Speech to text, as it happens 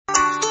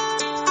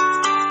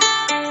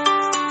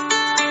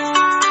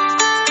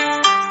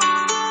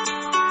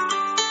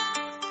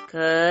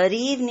Good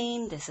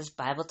evening. This is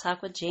Bible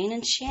Talk with Jane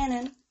and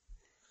Shannon.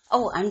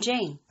 Oh, I'm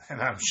Jane.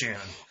 And I'm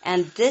Shannon.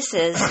 And this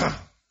is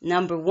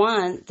number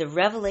 1, the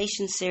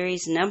Revelation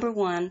series, number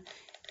 1,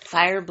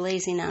 Fire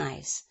Blazing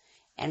Eyes.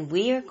 And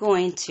we are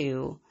going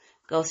to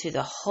go through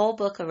the whole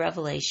book of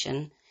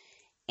Revelation.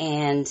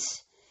 And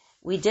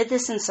we did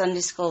this in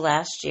Sunday school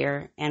last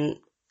year. And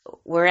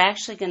we're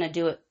actually going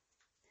to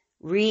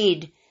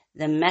read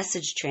the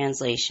Message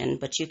translation,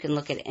 but you can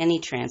look at any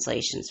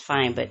translations,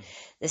 fine. But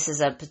this is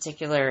a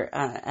particular,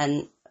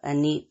 a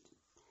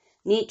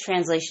neat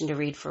translation to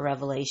read for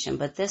Revelation.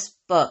 But this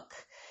book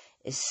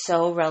is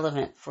so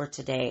relevant for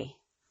today.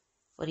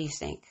 What do you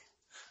think?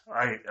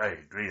 I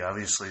agree.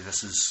 Obviously,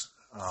 this is,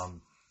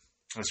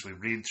 as we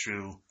read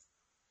through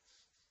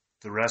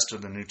the rest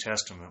of the New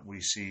Testament, we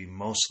see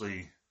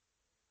mostly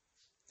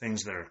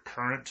things that are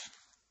current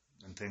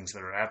and things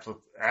that are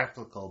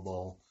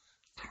applicable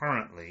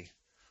currently,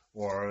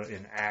 or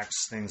in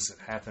Acts, things that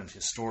happened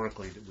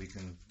historically that we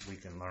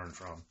can learn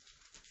from.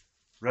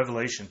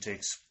 Revelation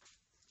takes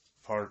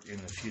part in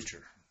the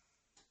future,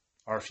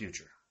 our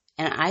future.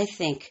 And I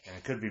think... And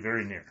it could be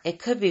very near. It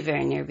could be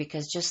very near,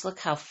 because just look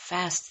how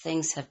fast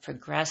things have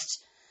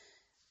progressed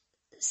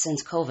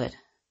since COVID.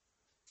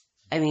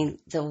 I mean,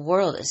 the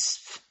world is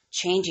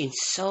changing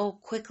so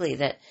quickly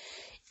that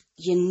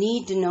you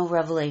need to know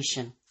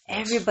Revelation.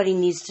 Everybody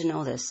needs to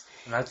know this.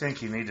 And I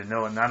think you need to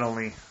know it not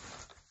only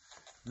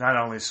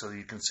so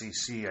you can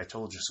see, I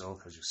told you so,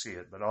 because you see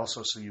it, but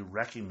also so you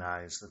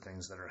recognize the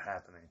things that are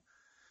happening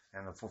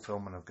and the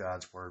fulfillment of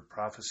God's word.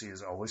 Prophecy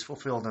is always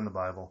fulfilled in the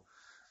Bible.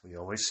 We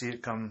always see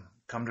it come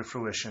to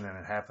fruition, and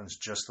it happens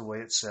just the way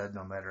it's said,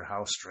 no matter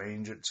how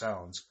strange it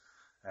sounds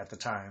at the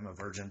time, a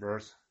virgin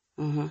birth.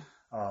 Mm-hmm.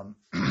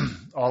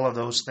 All of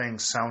those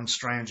things sound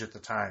strange at the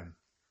time,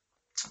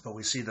 but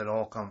we see that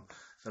all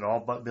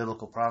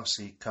biblical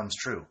prophecy comes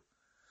true.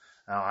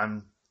 Now,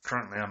 I'm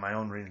currently on my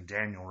own reading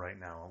Daniel right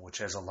now, which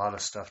has a lot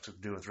of stuff to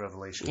do with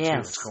Revelation too.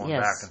 It's going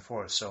back and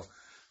forth. So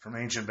from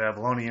ancient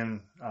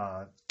Babylonian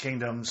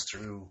kingdoms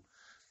through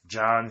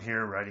John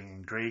here writing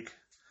in Greek,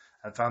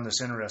 I found this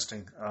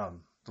interesting.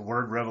 The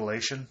word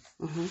revelation,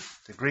 mm-hmm.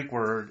 the Greek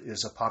word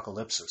is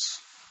apocalypsis.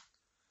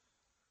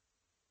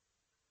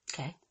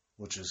 Okay.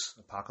 Which is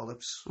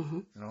apocalypse,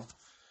 mm-hmm.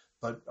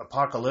 But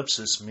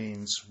apocalypsis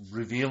means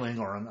revealing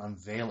or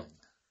unveiling.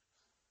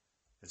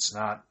 It's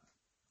not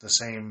the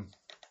same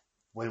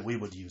way we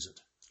would use it.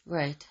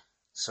 Right.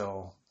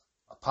 So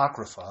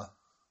apocrypha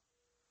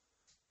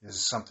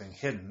is something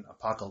hidden.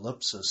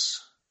 Apocalypsis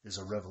is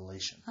a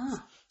revelation.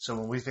 Oh. So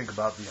when we think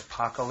about the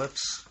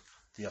apocalypse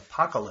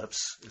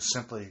is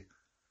simply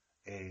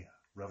a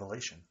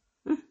revelation.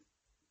 Hmm.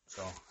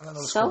 So I don't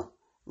know. So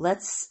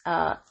let's,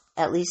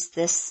 at least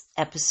this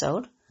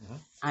episode, mm-hmm.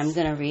 I'm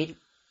going to read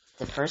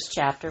the first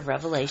chapter of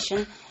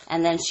Revelation,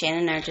 and then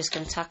Shannon and I are just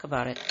going to talk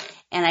about it.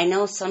 And I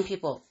know some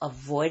people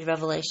avoid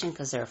Revelation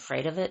because they're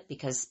afraid of it,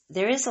 because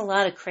there is a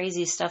lot of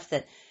crazy stuff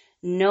that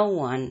no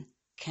one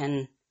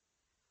can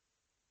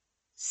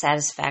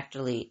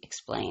satisfactorily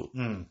explain.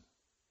 Mm.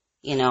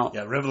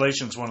 Yeah,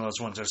 Revelation's one of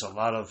those ones. There's a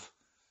lot of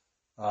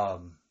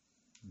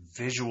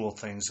visual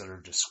things that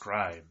are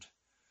described.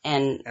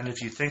 And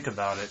if you think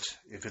about it,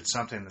 if it's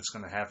something that's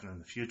going to happen in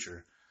the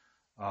future,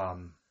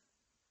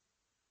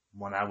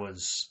 when I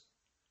was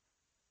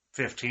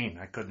 15,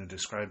 I couldn't have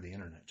described the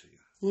internet to you.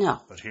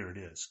 No. But here it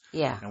is.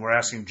 Yeah. And we're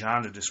asking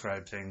John to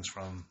describe things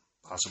from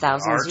possibly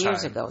thousands our of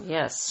years time. ago,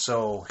 yes.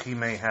 So he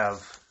may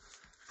have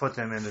put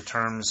them into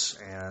terms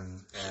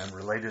and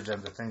related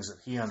them to things that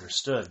he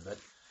understood. But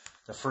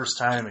the first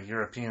time a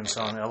European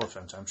saw an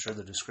elephant, I'm sure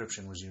the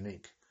description was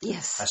unique.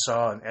 Yes. I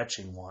saw an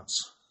etching once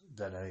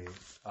that a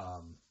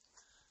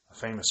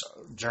famous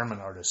German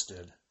artist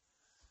did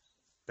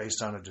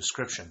based on a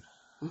description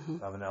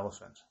mm-hmm. of an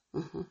elephant.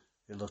 Mm-hmm.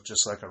 It looked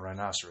just like a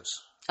rhinoceros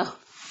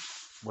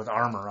with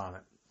armor on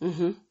it,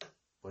 mm-hmm.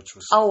 which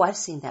was I've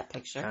seen that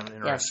picture. Kind of an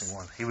interesting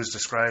one.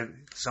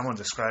 Someone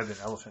described an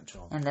elephant to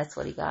him. And that's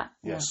what he got.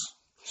 Yes.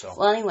 Yeah. So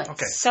well, anyway,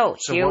 okay. So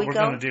here we go. What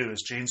we're going to do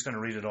is Jane's going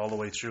to read it all the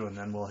way through, and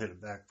then we'll hit it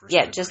back verse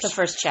by verse. Just the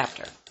first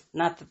chapter,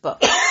 not the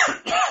book.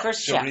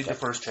 First She'll chapter. read the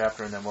first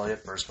chapter, and then we'll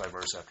hit verse by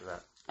verse after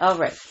that. All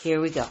right,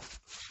 here we go.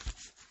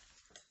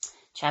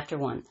 Chapter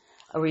 1,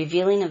 a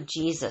revealing of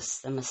Jesus,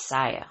 the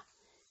Messiah.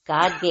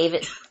 God gave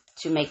it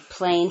to make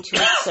plain to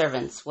his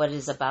servants what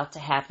is about to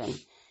happen.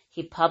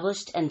 He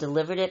published and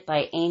delivered it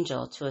by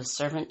angel to his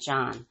servant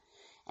John.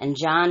 And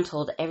John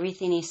told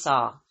everything he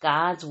saw,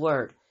 God's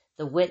word,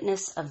 the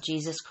witness of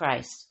Jesus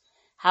Christ.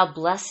 How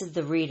blessed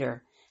the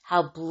reader,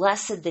 how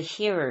blessed the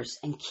hearers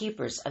and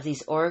keepers of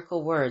these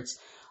oracle words,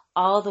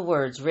 all the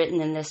words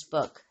written in this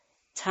book.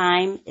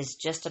 Time is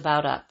just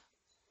about up.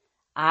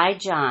 I,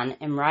 John,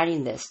 am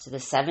writing this to the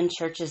 7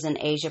 churches in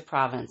Asia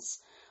province.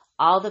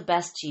 All the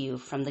best to you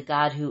from the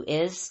God who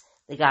is,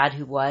 the God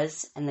who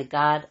was, and the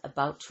God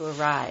about to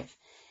arrive,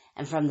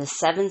 and from the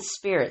 7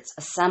 spirits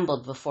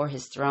assembled before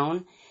his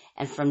throne,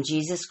 and from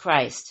Jesus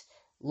Christ,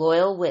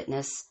 loyal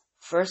witness,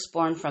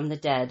 firstborn from the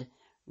dead,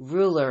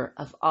 ruler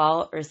of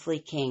all earthly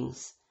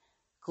kings.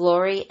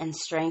 Glory and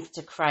strength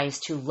to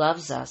Christ, who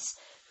loves us,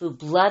 who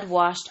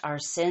blood-washed our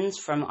sins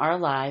from our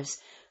lives,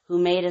 who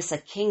made us a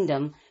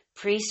kingdom,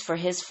 priest for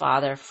his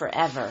Father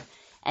forever.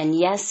 And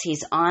yes,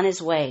 he's on his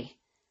way.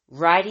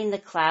 Riding the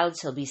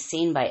clouds, he'll be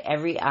seen by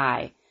every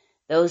eye.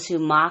 Those who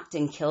mocked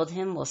and killed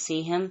him will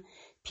see him.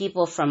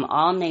 People from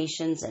all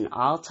nations and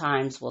all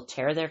times will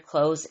tear their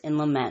clothes in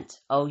lament.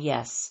 Oh,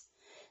 yes.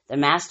 The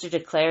Master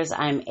declares,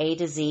 I am A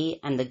to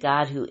Z. I'm the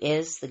God who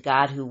is, the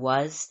God who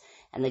was,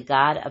 and the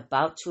God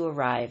about to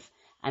arrive.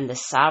 I'm the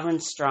sovereign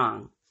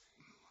strong.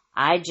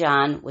 I,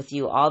 John, with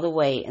you all the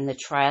way in the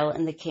trial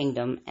and the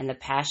kingdom and the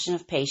passion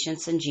of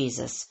patience in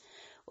Jesus,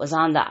 was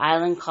on the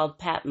island called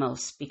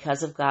Patmos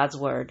because of God's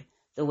word,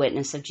 the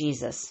witness of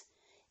Jesus.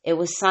 It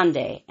was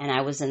Sunday, and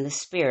I was in the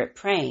Spirit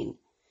praying.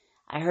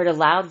 I heard a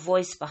loud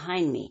voice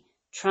behind me,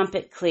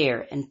 trumpet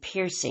clear and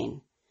piercing.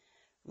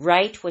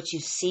 Write what you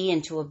see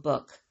into a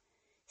book.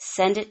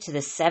 Send it to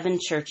the 7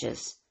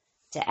 churches,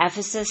 to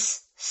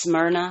Ephesus,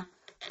 Smyrna,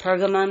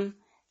 Pergamum,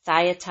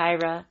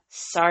 Thyatira,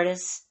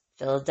 Sardis,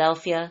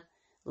 Philadelphia,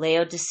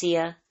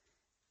 Laodicea.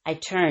 I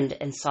turned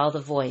and saw the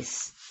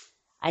voice.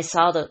 I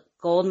saw the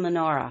gold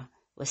menorah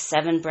with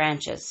 7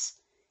 branches,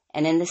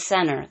 and in the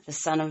center the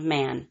Son of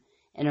Man,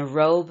 in a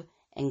robe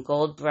and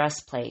gold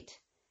breastplate,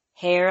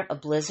 hair a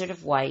blizzard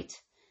of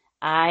white,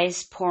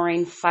 eyes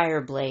pouring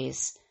fire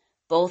blaze,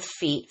 both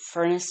feet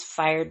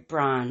furnace-fired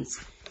bronze,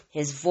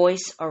 his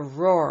voice a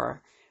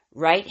roar,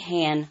 right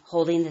hand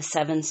holding the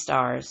 7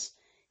 stars,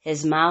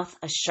 his mouth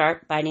a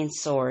sharp biting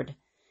sword,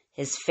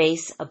 his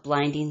face a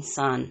blinding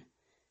sun.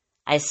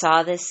 I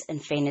saw this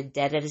and fainted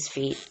dead at his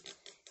feet.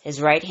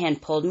 His right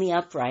hand pulled me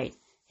upright.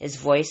 His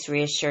voice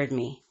reassured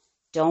me.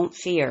 Don't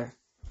fear.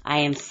 I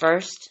am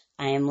first.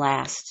 I am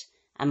last.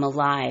 I'm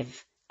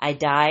alive. I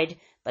died,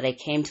 but I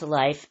came to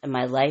life, and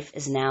my life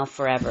is now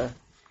forever.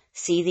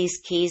 See these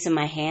keys in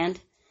my hand?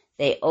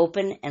 They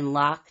open and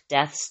lock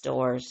death's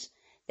doors.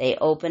 They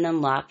open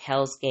and lock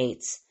hell's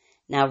gates.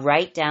 Now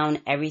write down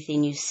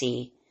everything you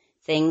see,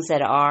 things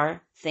that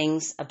are,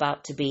 things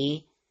about to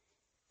be.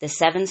 The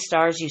 7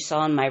 stars you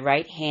saw in my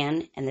right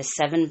hand and the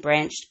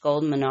 7-branched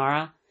gold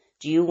menorah,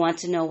 do you want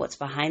to know what's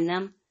behind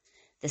them?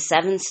 The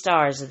 7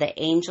 stars are the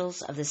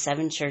angels of the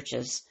 7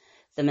 churches.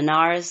 The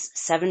menorah's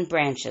 7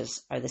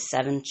 branches are the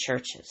 7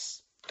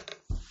 churches.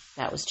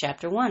 That was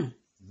chapter 1.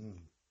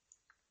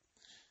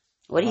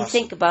 What do you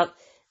think about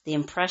the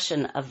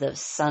impression of the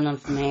Son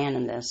of Man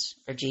in this,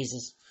 or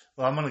Jesus?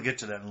 Well, I'm going to get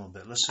to that in a little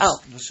bit.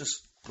 Let's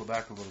just go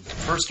back a little bit.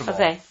 First of all,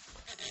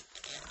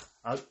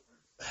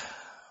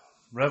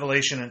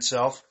 Revelation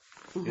itself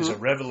is a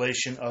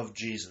revelation of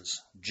Jesus.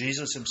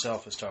 Jesus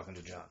himself is talking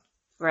to John.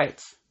 Right.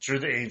 Through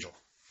the angel.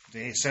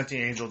 He sent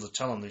the angel to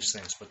tell him these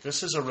things. But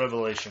this is a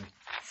revelation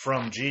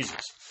from Jesus.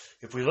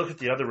 If we look at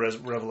the other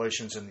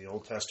revelations in the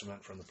Old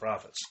Testament from the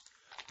prophets,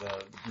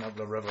 the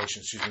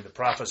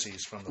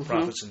prophecies from the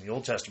prophets in the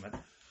Old Testament,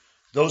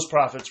 those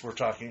prophets were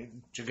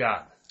talking to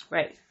God.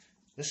 Right.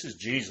 This is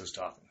Jesus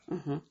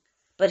talking.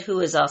 But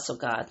who is also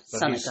God,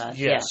 Son of God.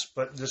 Yes,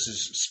 but this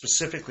is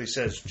specifically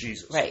says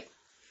Jesus. Right.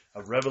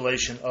 A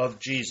revelation of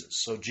Jesus.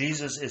 So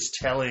Jesus is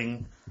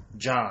telling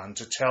John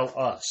to tell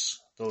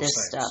us those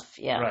this things. Stuff,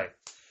 yeah. Right.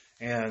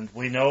 And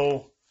we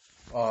know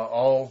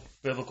all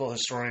biblical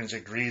historians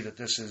agree that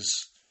this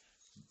is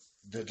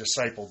the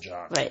disciple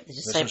John. Right, the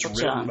disciple This was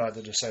John. written by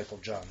the disciple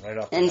John, right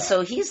off the And bat.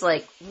 so he's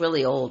like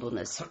really old when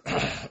this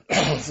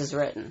is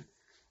written.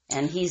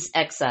 And he's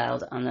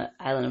exiled on the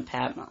island of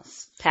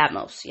Patmos.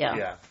 Patmos, yeah.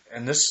 Yeah,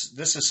 and this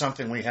is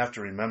something we have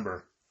to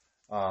remember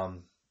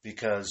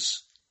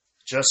because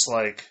just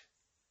like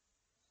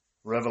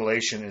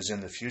Revelation is in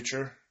the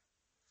future,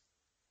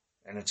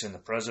 and it's in the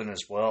present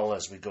as well,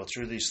 as we go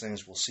through these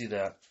things, we'll see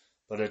that.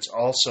 But it's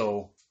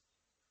also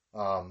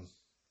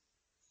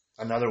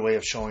another way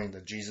of showing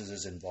that Jesus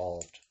is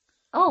involved.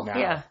 Oh, now,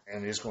 yeah.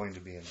 And is going to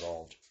be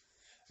involved.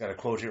 I've got a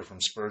quote here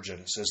from Spurgeon.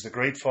 It says, "The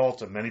great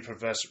fault of many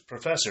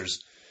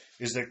professors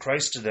is that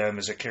Christ to them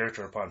is a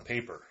character upon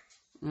paper,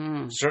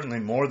 certainly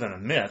more than a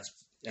myth,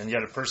 and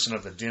yet a person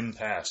of the dim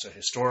past, a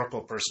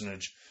historical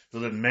personage who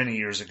lived many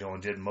years ago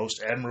and did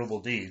most admirable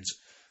deeds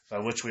by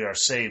which we are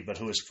saved, but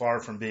who is far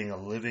from being a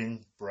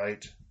living,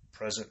 bright,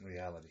 present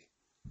reality."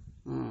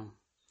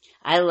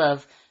 I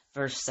love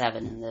verse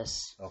 7 in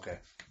this. Okay.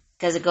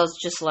 Because it goes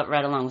just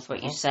right along with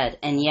what you said.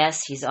 And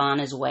yes, he's on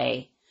his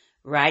way.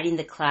 Riding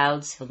the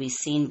clouds, he'll be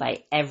seen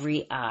by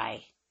every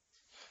eye.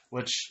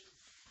 Which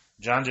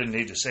John didn't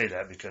need to say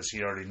that because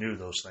he already knew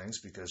those things,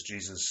 because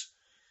Jesus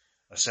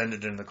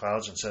ascended in the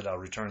clouds and said, "I'll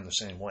return the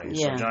same way."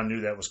 Yeah. So John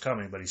knew that was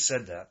coming, but he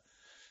said that.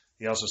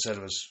 He also said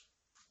it was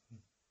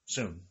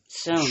soon.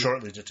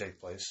 Shortly to take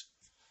place.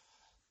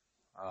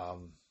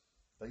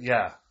 But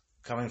yeah,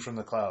 coming from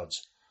the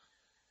clouds.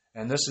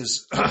 And this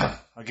is,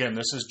 again,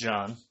 this is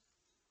John,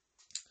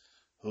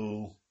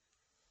 who,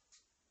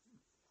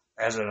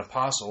 as an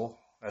apostle,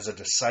 as a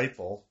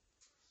disciple,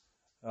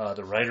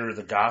 the writer of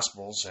the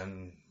Gospels,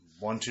 and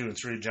 1, 2, and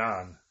 3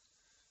 John,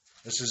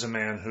 this is a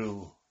man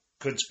who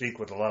could speak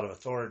with a lot of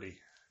authority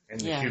And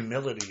the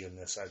humility in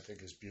this, I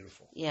think, is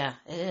beautiful. Yeah,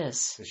 it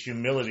is. The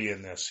humility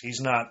in this. He's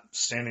not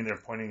standing there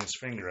pointing his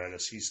finger at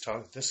us. He's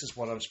talking, this is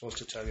what I'm supposed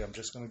to tell you. I'm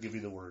just going to give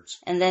you the words.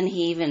 And then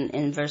he even,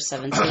 in verse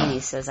 17, he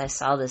says, I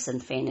saw this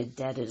and fainted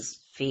dead at his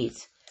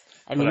feet.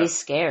 I mean, he's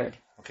scared.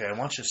 Okay, I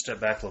want you to step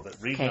back a little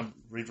bit.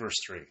 Read verse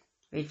 3.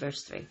 Read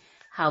verse 3.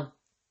 What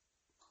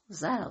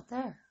was that out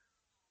there?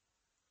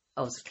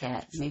 Oh, it's a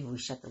cat. Maybe we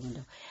shut the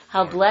window.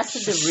 How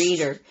blessed the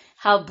reader,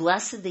 how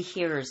blessed the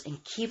hearers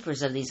and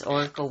keepers of these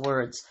oracle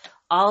words.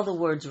 All the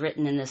words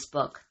written in this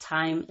book.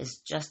 Time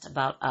is just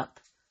about up.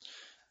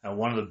 Now,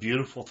 one of the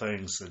beautiful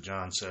things that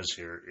John says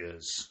here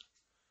is,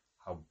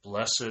 how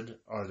blessed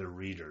are the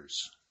readers.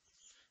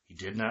 He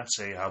did not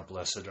say how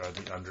blessed are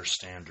the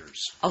understanders.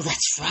 Oh,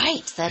 that's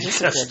right. That is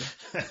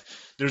good.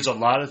 There's a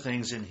lot of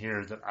things in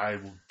here that I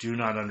do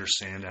not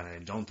understand, and I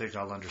don't think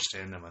I'll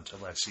understand them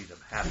until I see them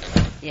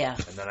happen. Yeah.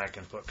 And then I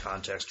can put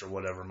context or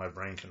whatever my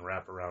brain can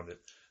wrap around it.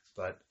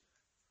 But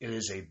it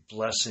is a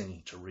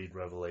blessing to read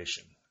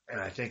Revelation. And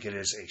I think it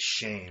is a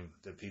shame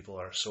that people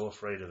are so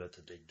afraid of it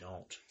that they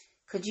don't.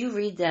 Could you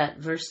read that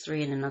verse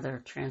 3 in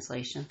another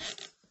translation?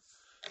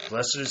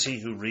 Blessed is he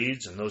who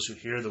reads and those who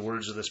hear the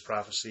words of this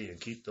prophecy and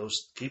keep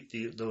those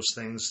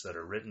things that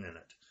are written in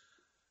it.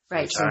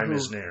 Right. The time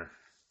is near.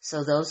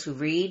 So those who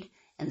read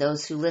and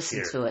those who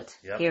listen to it,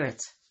 hear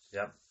it.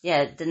 Yep.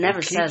 Yeah, it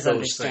never says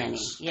understanding.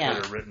 Yeah.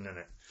 That are written in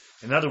it.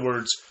 In other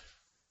words,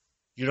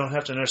 you don't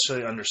have to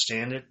necessarily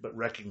understand it, but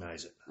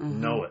recognize it,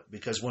 know it.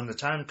 Because when the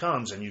time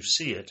comes and you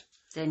see it,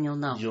 then you'll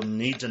know. You'll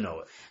need to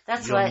know it.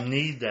 You'll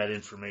need that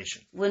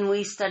information. When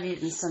we studied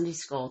in Sunday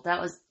school,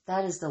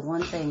 that is the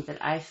one thing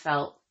that I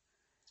felt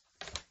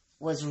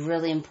was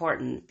really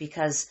important,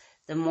 because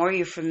the more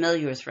you're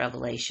familiar with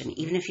Revelation,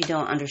 even if you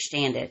don't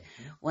understand it,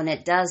 when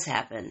it does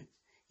happen,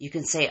 you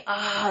can say,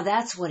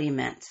 that's what he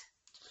meant.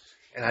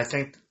 And I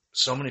think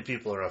so many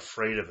people are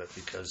afraid of it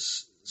because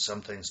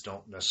some things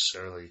don't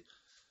necessarily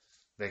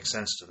make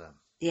sense to them.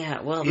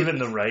 Yeah, well... Even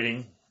the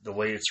writing, the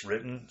way it's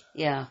written,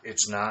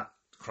 it's not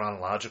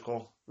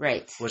chronological.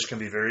 Right. Which can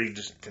be very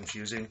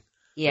confusing.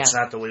 Yeah. It's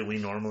not the way we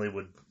normally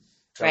would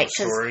tell a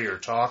story or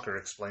talk or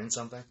explain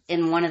something.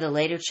 In one of the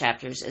later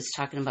chapters, it's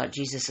talking about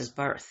Jesus'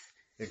 birth.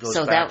 It goes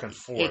back and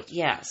forth.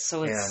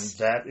 So it's... And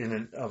that in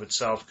and of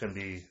itself can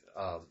be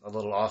a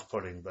little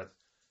off-putting, but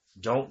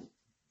don't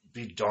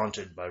be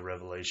daunted by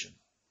Revelation.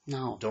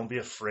 No. Don't be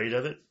afraid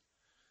of it.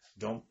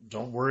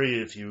 Don't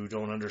worry if you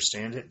don't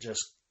understand it.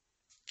 Just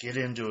get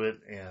into it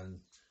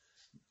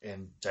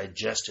and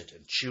digest it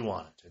and chew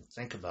on it and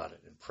think about it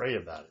and pray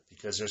about it,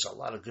 because there's a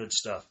lot of good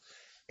stuff.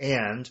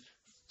 And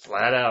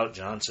flat out,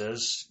 John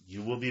says,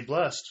 you will be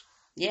blessed.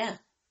 Yeah.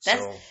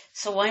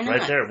 So why not?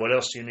 Right there. What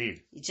else do you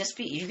need?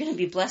 You're going to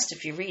be blessed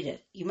if you read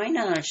it. You might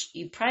not,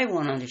 you probably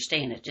won't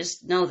understand it.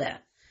 Just know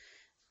that.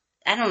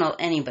 I don't know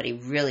anybody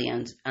really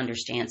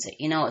understands it.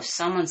 If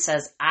someone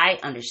says, I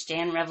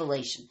understand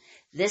Revelation,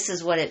 this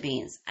is what it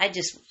means, I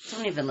just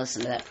don't even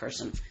listen to that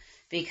person,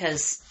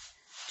 because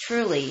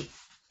truly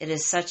it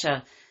is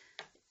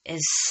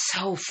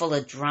so full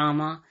of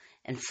drama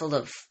and full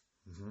of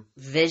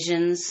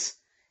visions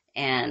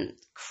and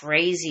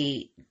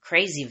crazy,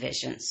 crazy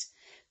visions.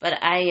 But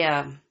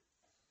I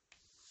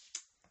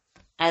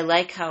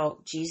like how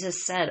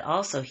Jesus said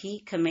also, he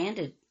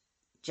commanded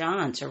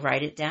John to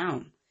write it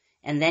down.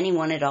 And then he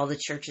wanted all the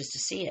churches to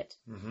see it.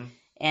 Mm-hmm.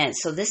 And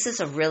so this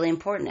is a really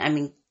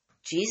important,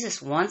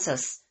 Jesus wants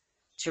us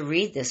to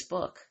read this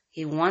book.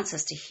 He wants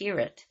us to hear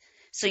it.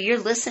 So you're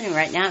listening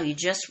right now. You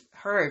just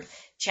heard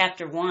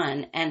chapter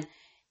 1. And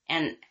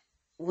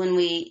when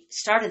we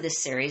started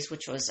this series,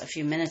 which was a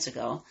few minutes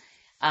ago,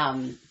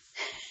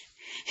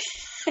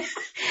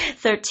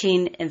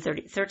 13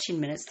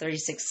 minutes,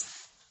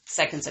 36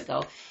 seconds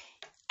ago,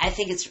 I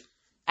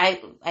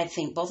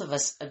think both of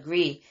us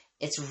agree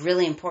it's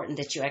really important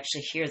that you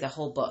actually hear the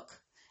whole book.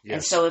 Yes.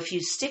 And so if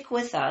you stick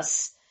with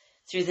us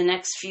through the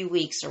next few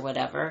weeks or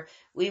whatever,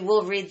 we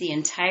will read the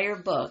entire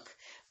book,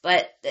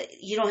 but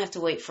you don't have to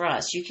wait for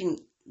us. You can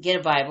get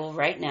a Bible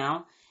right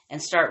now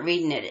and start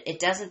reading it. It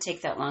doesn't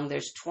take that long.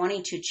 There's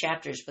 22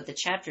 chapters, but the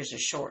chapters are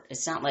short.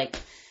 It's not like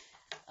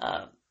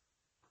a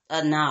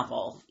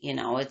novel,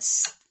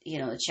 it's,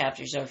 the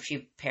chapters are a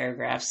few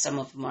paragraphs. Some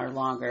of them are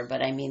longer,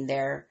 but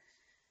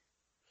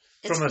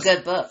it's a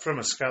good book. From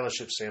a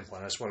scholarship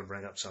standpoint, I just want to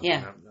bring up something.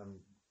 Yeah.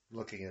 I'm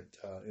looking at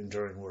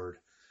Enduring Word,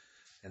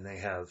 and they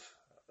have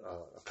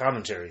a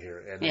commentary here,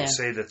 and they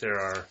say that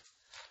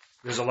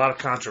there's a lot of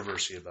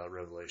controversy about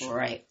Revelation.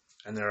 Right.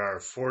 And there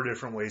are 4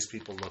 different ways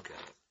people look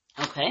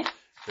at it. Okay.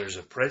 There's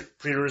a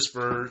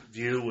preterist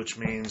view, which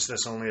means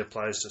this only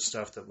applies to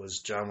stuff that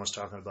John was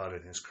talking about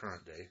in his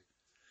current day.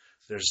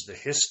 There's the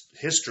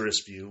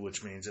historist view,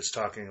 which means it's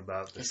talking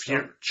about the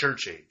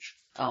church age.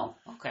 Oh,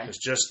 okay. It's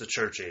just the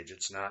church age.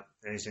 It's not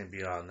anything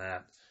beyond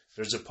that.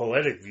 There's a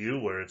poetic view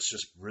where it's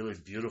just really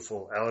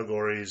beautiful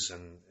allegories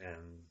and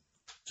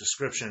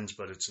descriptions,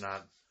 but it's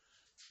not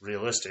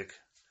realistic,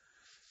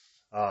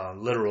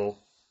 literal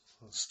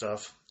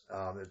stuff.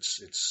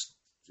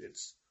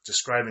 It's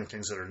describing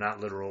things that are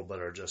not literal, but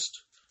are just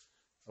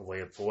a way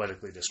of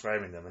poetically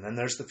describing them. And then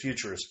there's the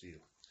futurist view.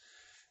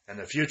 And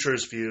the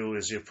futurist view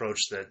is the approach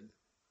that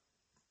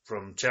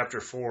from chapter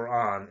 4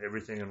 on,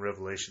 everything in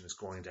Revelation is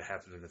going to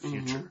happen in the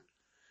future. Mm-hmm.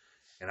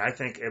 And I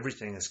think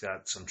everything has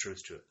got some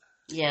truth to it.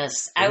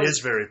 Yes. It is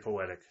very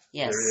poetic.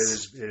 Yes.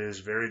 It is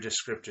very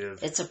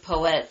descriptive. It's a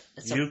poet.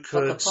 You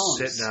could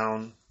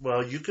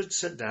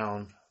sit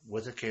down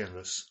with a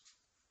canvas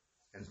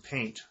and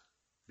paint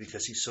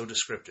because he's so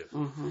descriptive.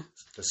 Mm-hmm.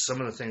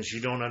 Some of the things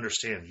you don't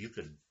understand, you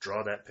could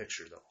draw that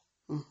picture,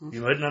 though. Mm-hmm.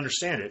 You wouldn't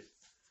understand it.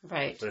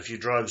 Right. But if you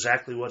draw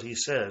exactly what he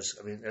says,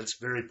 I mean, it's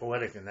very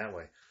poetic in that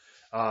way.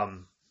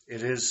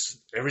 It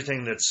is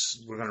everything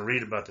we're going to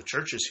read about the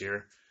churches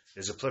here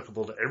is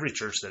applicable to every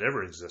church that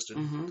ever existed.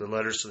 Mm-hmm. The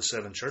letters to the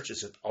 7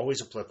 churches, it's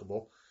always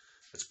applicable.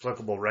 It's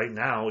applicable right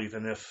now,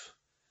 even if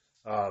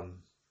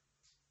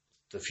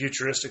the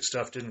futuristic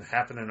stuff didn't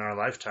happen in our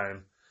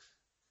lifetime.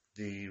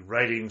 The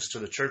writings to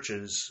the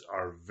churches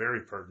are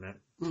very pertinent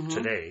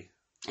today.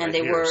 And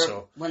they were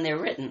when they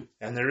were written.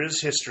 And there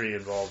is history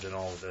involved in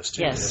all of this,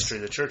 too. Yes. The history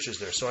of the church is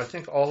there. So I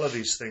think all of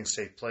these things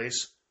take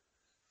place.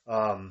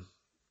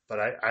 But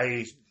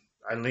I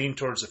lean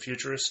towards the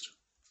futurist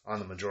on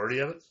the majority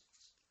of it.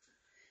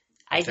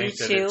 I think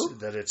do too.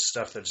 That it's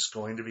stuff that's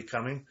going to be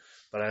coming.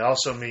 But I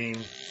also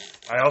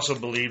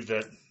believe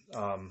that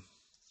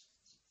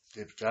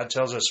if God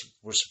tells us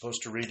we're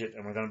supposed to read it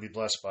and we're going to be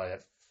blessed by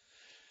it,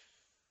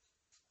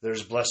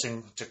 there's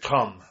blessing to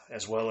come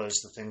as well as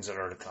the things that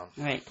are to come.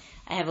 Right.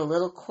 I have a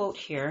little quote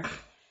here.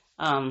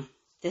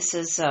 This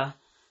is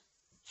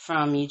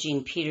from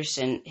Eugene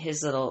Peterson,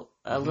 his little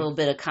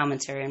bit of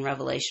commentary on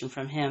Revelation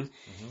from him.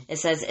 Mm-hmm. It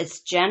says,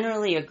 it's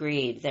generally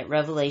agreed that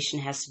Revelation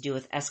has to do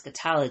with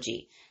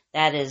eschatology.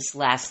 That is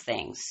last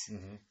things,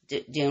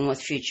 dealing with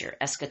future,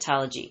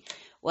 eschatology.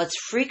 What's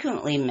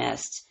frequently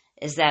missed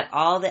is that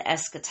all the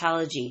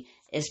eschatology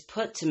is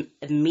put to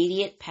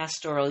immediate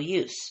pastoral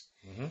use.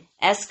 Mm-hmm.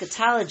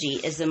 Eschatology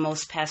is the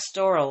most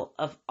pastoral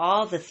of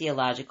all the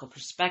theological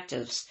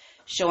perspectives,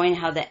 showing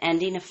how the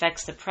ending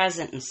affects the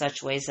present in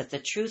such ways that the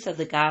truth of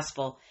the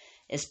gospel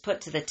is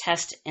put to the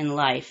test in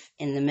life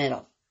in the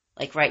middle.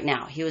 Like right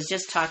now. He was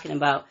just talking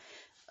about,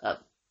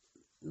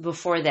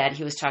 before that,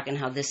 he was talking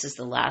how this is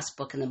the last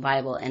book in the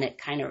Bible, and it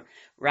kind of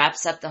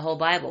wraps up the whole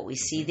Bible. We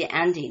see the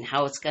ending,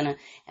 how it's going to,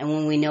 and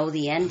when we know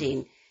the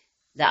ending,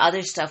 the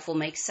other stuff will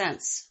make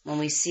sense when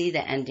we see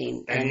the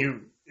ending.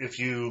 And if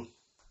you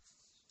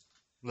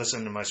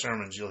listen to my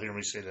sermons, you'll hear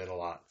me say that a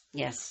lot.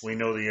 Yes. We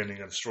know the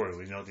ending of the story.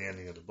 We know the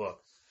ending of the book.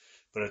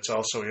 But it's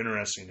also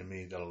interesting to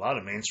me that a lot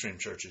of mainstream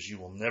churches, you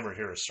will never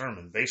hear a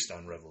sermon based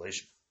on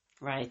Revelation.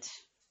 Right.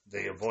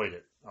 They avoid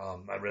it.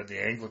 I read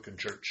the Anglican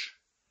Church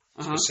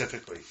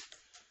specifically.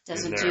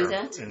 Doesn't do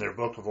that? In their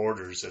book of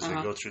orders, as they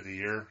go through the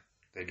year,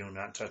 they do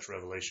not touch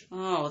Revelation.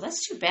 Oh,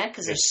 that's too bad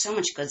because there's so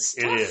much good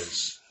stuff. It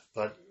is.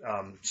 But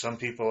some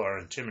people are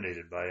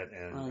intimidated by it,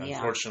 and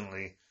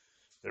unfortunately,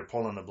 they're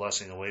pulling the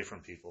blessing away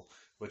from people,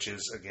 which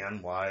is, again,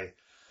 why,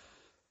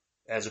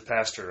 as a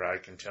pastor, I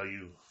can tell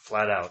you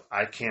flat out,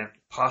 I can't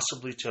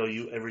possibly tell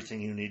you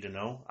everything you need to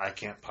know. I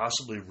can't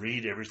possibly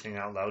read everything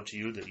out loud to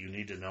you that you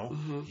need to know.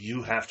 Mm-hmm.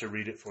 You have to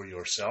read it for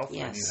yourself,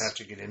 and you have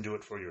to get into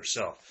it for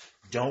yourself.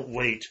 Don't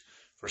wait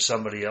for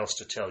somebody else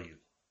to tell you.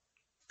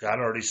 God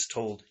already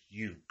told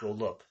you, go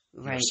look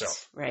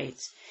yourself. Right.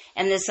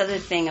 And this other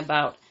thing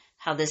about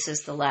how this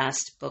is the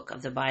last book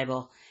of the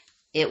Bible,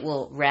 it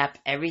will wrap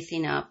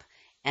everything up.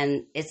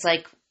 And it's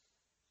like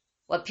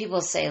what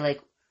people say,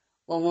 like,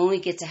 well, when we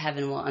get to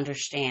heaven, we'll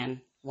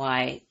understand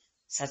why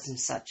such and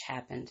such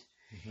happened.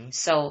 Mm-hmm.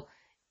 So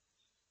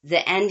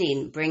the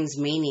ending brings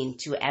meaning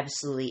to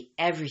absolutely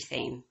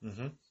everything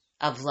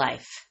of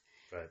life.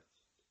 Right.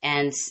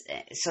 And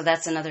so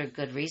that's another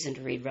good reason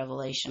to read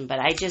Revelation. But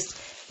I just...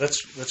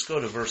 Let's go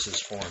to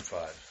verses 4 and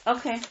 5.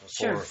 Okay,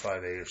 sure. 4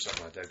 or 5a or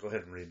something like that. Go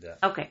ahead and read that.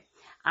 Okay.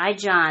 I,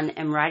 John,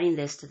 am writing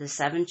this to the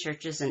 7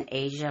 churches in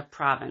Asia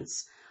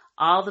province.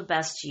 All the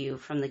best to you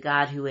from the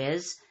God who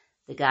is,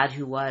 the God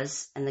who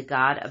was, and the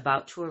God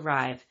about to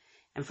arrive,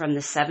 and from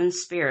the 7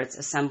 spirits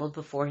assembled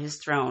before his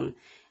throne,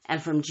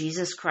 and from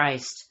Jesus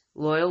Christ,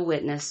 loyal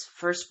witness,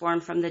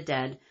 firstborn from the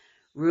dead,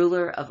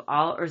 ruler of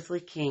all earthly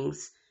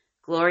kings,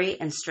 glory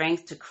and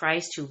strength to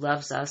Christ who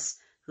loves us,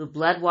 who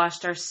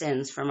blood-washed our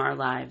sins from our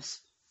lives.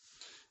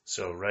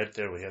 So right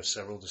there we have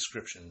several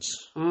descriptions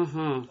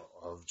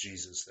of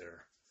Jesus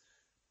there.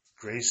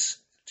 Grace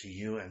to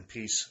you and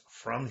peace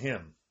from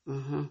him.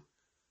 Mm-hmm.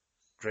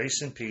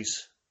 Grace and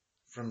peace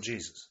from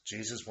Jesus.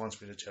 Jesus wants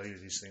me to tell you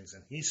these things,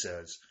 and he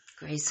says,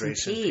 grace and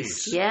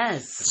peace.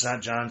 Yes. It's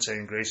not John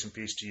saying grace and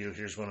peace to you.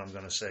 Here's what I'm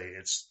going to say.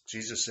 It's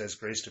Jesus says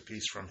grace to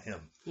peace from him.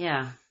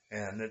 Yeah.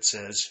 And it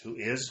says who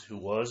is, who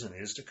was, and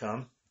is to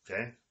come.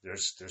 Okay?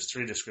 There's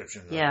 3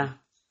 descriptions. Yeah.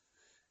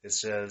 It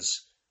says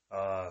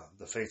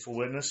the faithful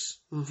witness,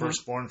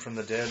 firstborn from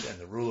the dead, and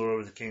the ruler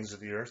over the kings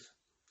of the earth.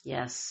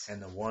 Yes.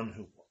 And the one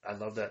who, I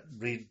love that.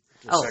 Read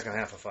the second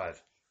half of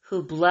 5.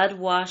 Who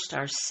blood-washed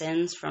our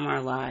sins from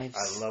our lives.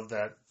 I love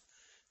that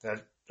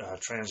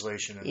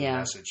translation in the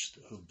message.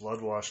 Who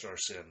blood-washed our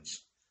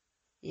sins.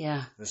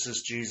 Yeah. This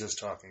is Jesus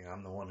talking.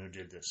 I'm the one who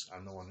did this.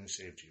 I'm the one who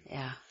saved you.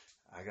 Yeah.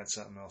 I got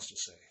something else to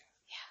say.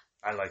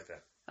 Yeah. I like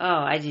that.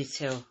 Oh, I do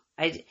too.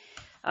 I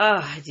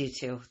do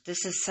too.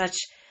 This is such,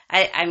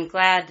 I'm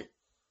glad,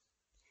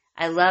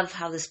 I love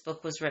how this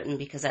book was written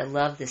because I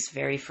love this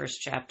very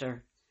first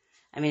chapter.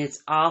 I mean,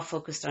 it's all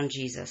focused on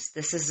Jesus.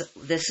 This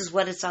is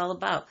what it's all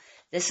about.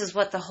 This is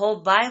what the whole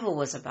Bible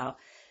was about.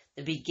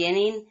 The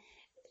beginning,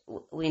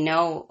 we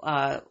know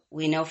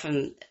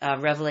from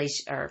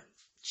Revelation or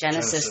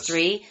Genesis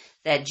 3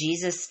 that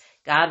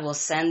God will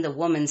send the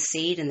woman's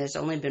seed, and there's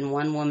only been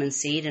one woman's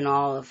seed in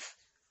all of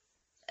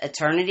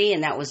eternity,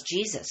 and that was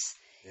Jesus.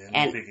 In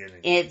the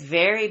beginning. At the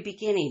very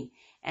beginning.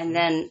 And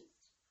then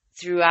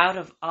throughout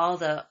of all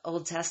the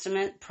Old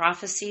Testament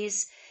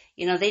prophecies,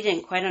 they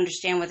didn't quite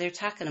understand what they're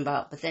talking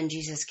about, but then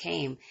Jesus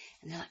came,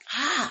 and they're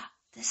like,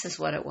 this is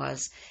what it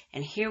was.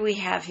 And here we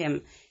have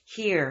him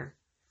here,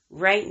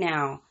 right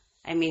now.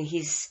 I mean,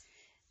 he's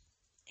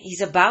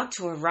about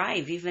to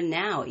arrive even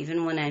now,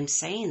 even when I'm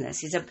saying this.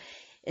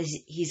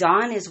 He's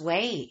on his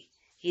way.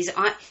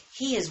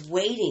 He is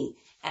waiting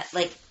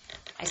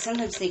I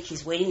sometimes think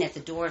he's waiting at the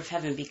door of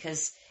heaven,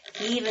 because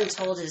he even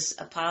told his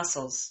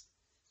apostles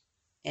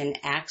in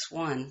Acts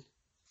 1,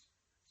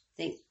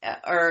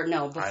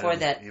 before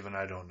that. Even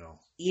I don't know.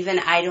 Even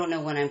I don't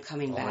know when I'm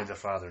coming back. Only the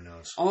Father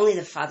knows. Only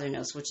the Father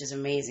knows, which is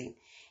amazing.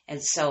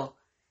 And so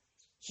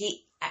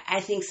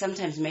I think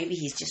sometimes maybe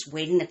he's just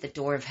waiting at the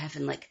door of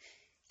heaven, like,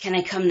 can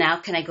I come now?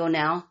 Can I go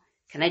now?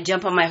 Can I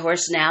jump on my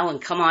horse now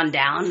and come on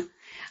down?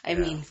 I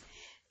mean,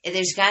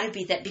 there's got to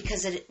be that,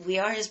 because we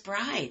are his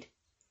bride.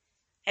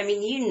 I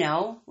mean,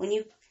 when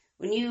you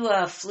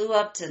flew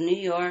up to New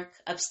York,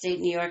 upstate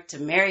New York, to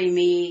marry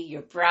me,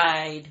 your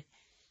bride,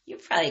 you're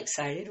probably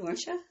excited,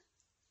 weren't you?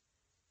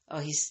 Oh,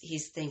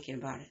 he's thinking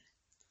about it.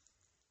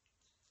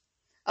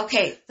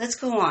 Okay, let's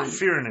go on.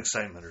 Fear and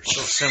excitement are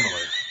so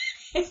similar.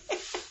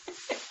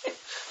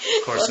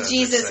 Of course, well,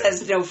 Jesus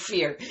has no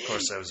fear. Of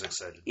course, I was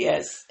excited.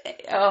 Yes.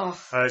 Oh.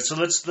 All right, so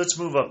let's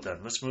move up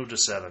then. Let's move to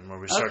 7, where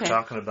we start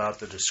talking about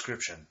the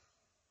description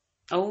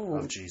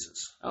of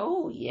Jesus.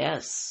 Oh,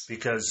 yes.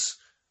 Because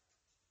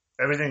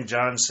everything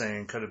John's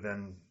saying could have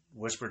been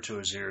whispered to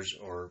his ears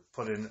or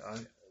put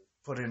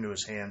into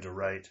his hand to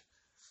write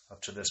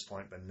up to this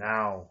point, but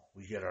now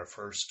we get our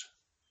first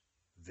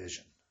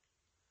vision.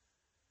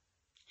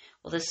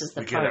 Well, this is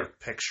the part. We get our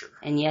picture.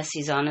 And yes,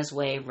 he's on his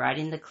way,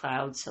 riding the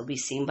clouds. He'll be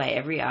seen by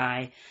every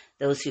eye.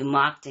 Those who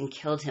mocked and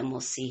killed him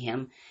will see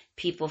him.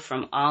 People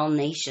from all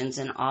nations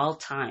and all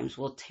times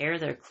will tear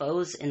their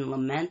clothes in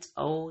lament.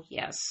 Oh,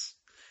 yes.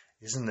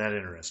 Isn't that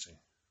interesting?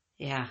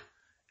 Yeah.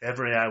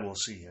 Every eye will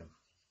see him.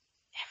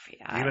 Every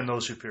eye. Even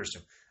those who pierced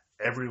him.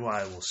 Every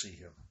eye will see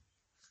him.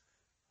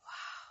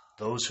 Wow.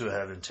 Those who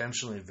have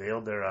intentionally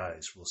veiled their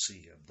eyes will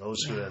see him.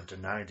 Those who have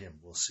denied him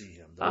will see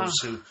him.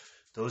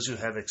 Those who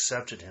have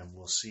accepted him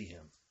will see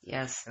him.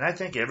 Yes. And I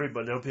think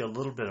there'll be a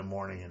little bit of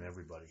mourning in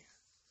everybody.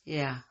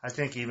 Yeah. I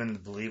think even the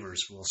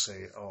believers will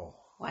say, oh,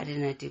 why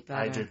didn't I do better?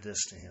 I did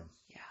this to him.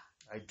 Yeah.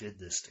 I did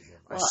this to him.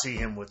 Well, I see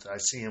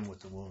him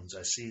with the wounds.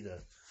 I see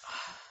the...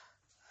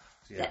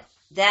 Yeah.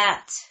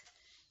 That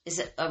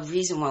is a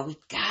reason why we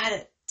got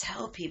to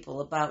tell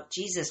people about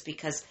Jesus,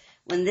 because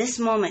when this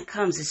moment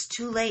comes, it's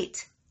too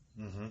late.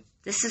 Mm-hmm.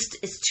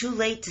 It's too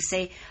late to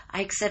say, I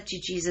accept you,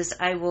 Jesus.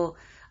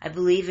 I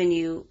believe in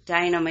you,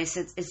 dying on my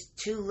sins. It's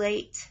too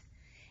late.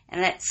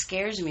 And that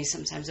scares me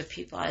sometimes, of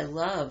people I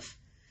love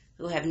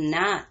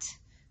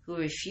who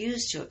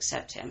refuse to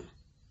accept him,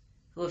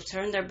 who have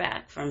turned their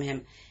back from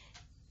him.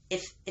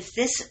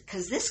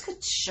 Because this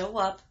could show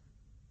up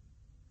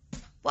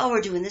while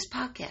we're doing this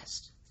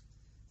podcast.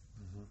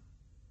 Mm-hmm.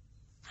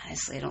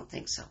 Honestly, I don't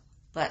think so.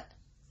 But,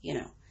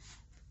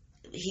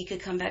 he could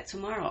come back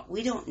tomorrow.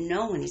 We don't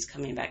know when he's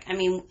coming back. I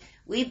mean,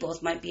 we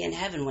both might be in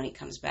heaven when he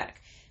comes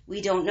back.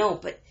 We don't know,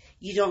 but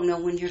you don't know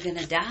when you're going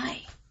to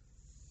die.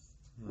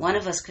 Mm-hmm. One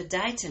of us could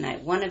die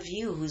tonight. One of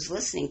you who's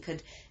listening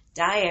could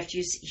die after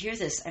you hear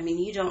this. I mean,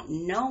 you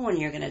don't know when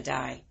you're going to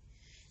die.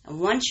 And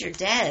once you're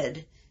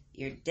dead,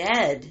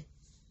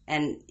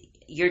 and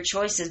your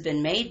choice has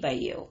been made by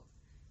you.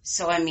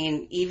 So, I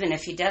mean, even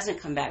if he doesn't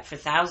come back for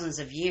thousands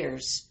of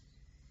years,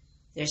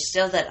 there's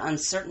still that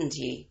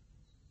uncertainty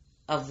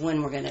of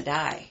when we're going to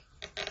die.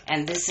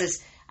 And this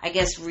is, I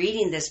guess,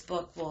 reading this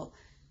book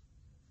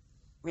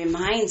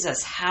reminds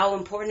us how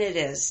important it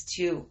is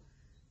to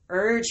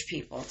urge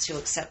people to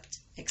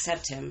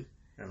accept him.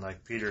 And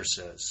like Peter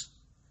says,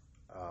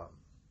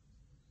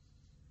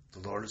 the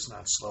Lord is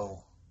not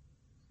slow.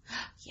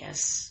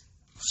 Yes.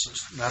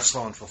 Not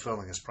slow in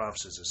fulfilling his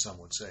prophecies, as some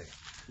would say.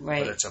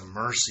 Right. But it's a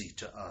mercy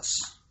to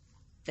us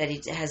that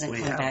he hasn't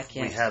come back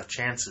yet. We have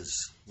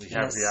chances. We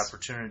have the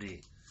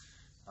opportunity.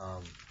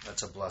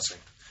 That's a blessing.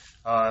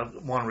 I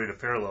want to read a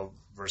parallel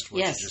verse to what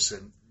you just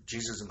said.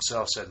 Jesus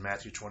himself said in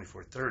Matthew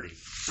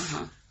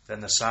 24:30,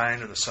 Then the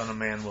sign of the Son of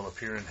Man will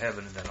appear in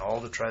heaven, and then all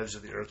the tribes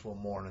of the earth will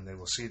mourn, and they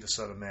will see the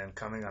Son of Man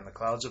coming on the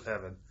clouds of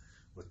heaven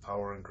with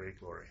power and great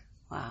glory.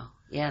 Wow.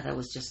 Yeah, that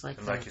was just like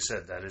that. And like you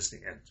said, that is the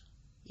end.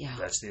 Yeah.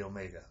 That's the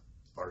Omega,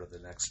 part of the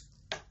next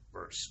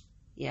verse.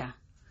 Yeah.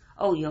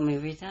 Oh, you want me to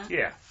read that?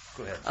 Yeah,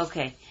 go ahead.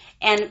 Okay.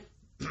 And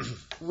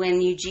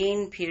when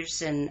Eugene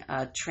Peterson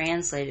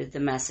translated the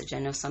message, I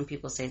know some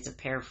people say it's a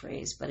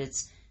paraphrase, but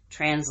it's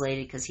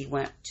translated because he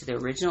went to the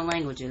original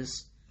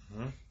languages.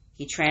 Mm-hmm.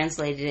 He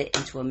translated it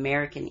into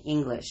American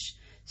English.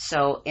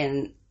 So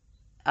in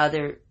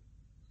other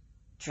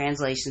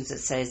translations it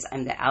says,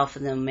 I'm the Alpha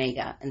and the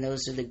Omega, and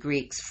those are the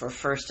Greeks for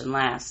first and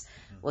last.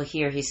 Mm-hmm. Well,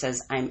 here he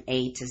says, I'm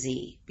A to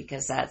Z,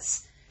 because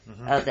that's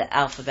the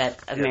alphabet,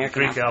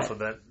 American the Greek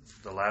alphabet.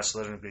 The last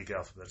letter in the Greek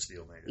alphabet is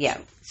the Omega. Yeah,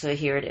 so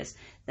here it is.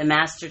 The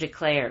Master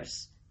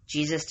declares,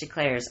 Jesus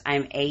declares,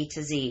 I'm A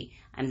to Z.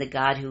 I'm the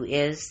God who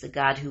is, the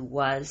God who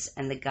was,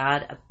 and the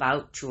God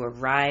about to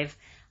arrive.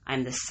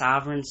 I'm the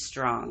sovereign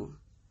strong.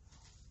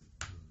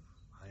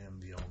 I am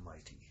the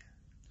Almighty.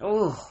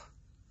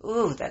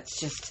 Oh, that's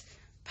just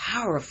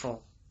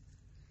powerful.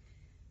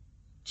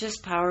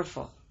 Just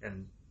powerful.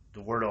 And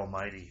the word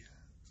Almighty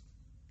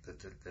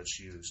that's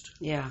used.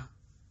 Yeah.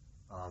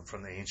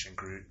 From the ancient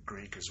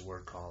Greek is a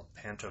word called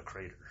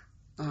Pantocrator.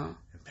 Uh-huh.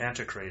 And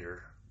Pantocrator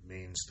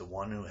means the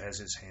one who has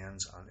his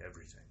hands on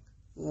everything.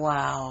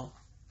 Wow.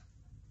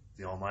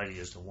 The Almighty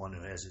is the one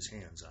who has his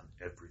hands on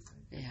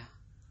everything. Yeah.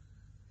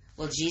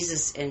 Well,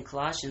 Jesus in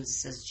Colossians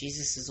says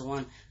Jesus is the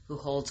one who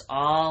holds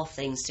all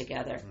things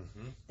together.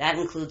 Mm-hmm. That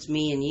includes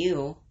me and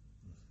you,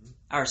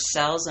 our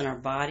cells and our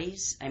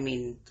bodies. I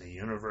mean, the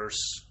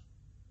universe,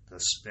 the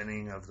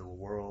spinning of the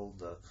world,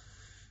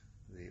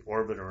 the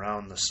orbit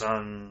around the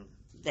sun,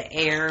 the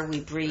air we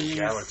breathe, the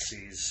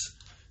galaxies,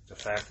 the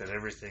fact that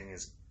everything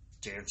is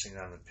dancing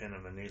on the pin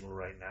of a needle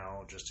right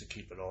now just to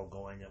keep it all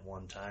going at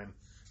one time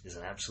is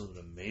an absolute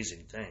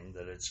amazing thing.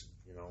 That it's,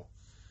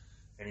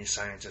 any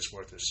scientist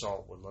worth his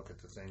salt would look at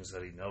the things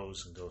that he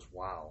knows and goes,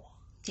 wow.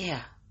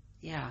 Yeah.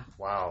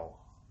 Wow.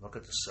 Look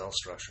at the cell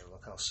structure.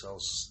 Look how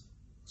cells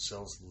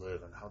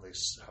live and how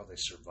they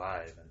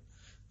survive, and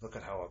look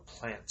at how a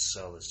plant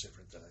cell is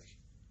different than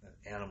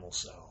an animal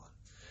cell.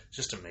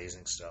 Just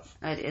amazing stuff.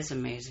 It is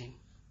amazing.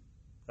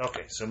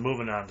 Okay, so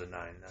moving on to 9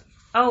 then.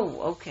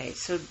 Oh, okay.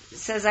 So it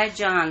says, I,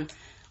 John,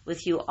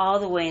 with you all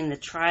the way in the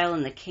trial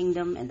and the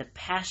kingdom and the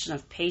passion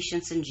of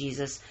patience in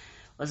Jesus,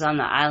 was on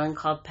the island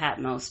called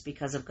Patmos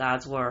because of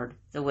God's word,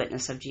 the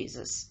witness of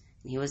Jesus.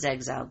 And he was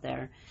exiled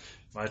there.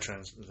 The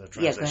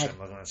translation I'm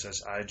looking at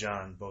says, I,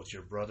 John, both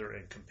your brother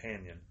and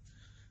companion,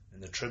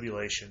 in the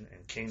tribulation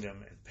and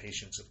kingdom and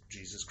patience of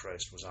Jesus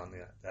Christ, was on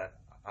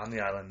the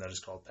island that is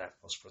called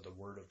Patmos for the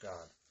word of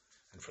God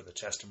and for the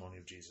testimony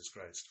of Jesus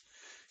Christ.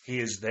 He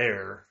is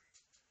there.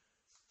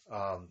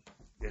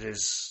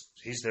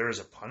 He's there as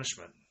a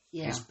punishment.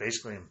 Yeah. He's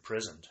basically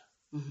imprisoned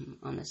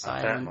on this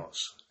island.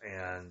 Patmos,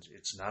 and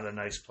it's not a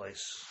nice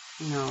place.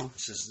 No,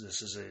 this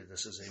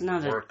is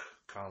a work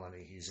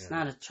colony he's in. It's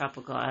not a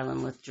tropical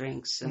island with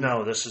drinks.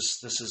 No,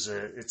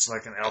 it's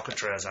like an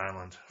Alcatraz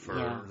island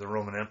for the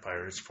Roman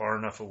Empire. It's far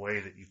enough away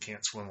that you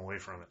can't swim away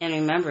from it. And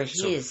remember,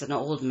 he is an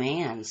old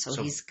man, so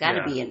he's got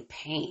to be in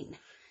pain.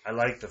 I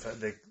like the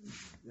fact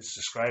it's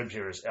described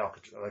here as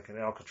like an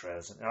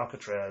Alcatraz. And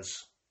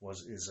Alcatraz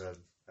is an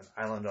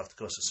island off the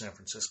coast of San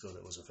Francisco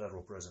that was a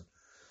federal prison,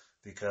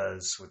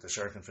 because with the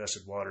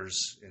shark-infested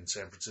waters in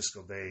San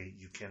Francisco Bay,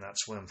 you cannot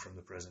swim from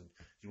the prison.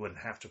 You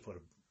wouldn't have to put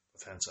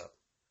a fence up.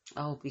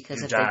 Oh,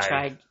 because if they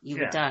tried, you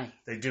would die.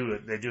 They do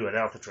at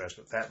Alcatraz,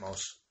 but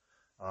Patmos,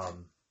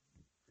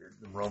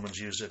 the Romans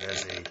used it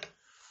as a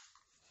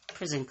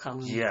prison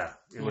colony. Yeah,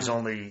 it was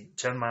only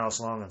 10 miles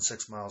long and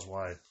 6 miles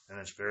wide, and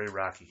it's very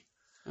rocky.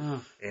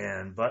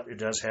 But it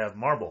does have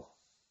marble.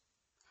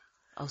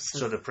 Oh,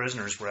 so the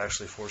prisoners were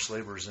actually forced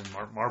laborers in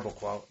marble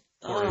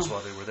quarries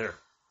while they were there.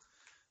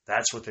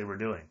 That's what they were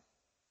doing.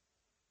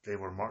 They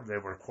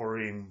were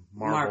quarrying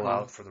marble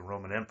out for the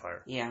Roman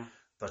Empire. Yeah.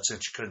 But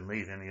since you couldn't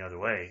leave any other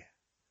way,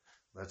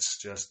 let's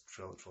just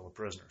fill it full of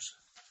prisoners.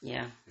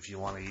 Yeah. If you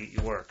want to eat,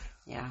 you work.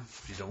 Yeah.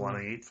 If you don't want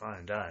to eat,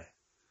 fine, die.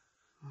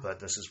 But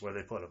this is where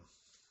they put him.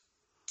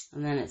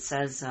 And then it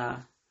says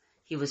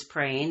he was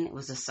praying. It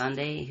was a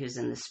Sunday. He was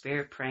in the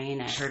Spirit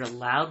praying. I heard a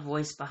loud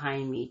voice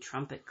behind me,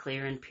 trumpet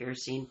clear and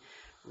piercing.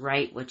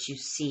 Write what you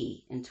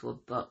see into a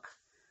book.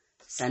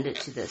 Send it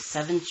to the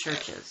 7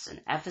 churches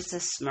in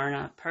Ephesus,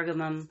 Smyrna,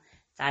 Pergamum,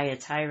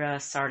 Thyatira,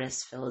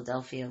 Sardis,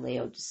 Philadelphia,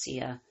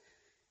 Laodicea.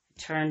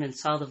 I turned and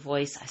saw the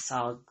voice. I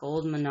saw a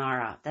gold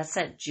menorah. That's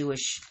that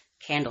Jewish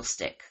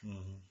candlestick.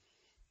 Mm-hmm.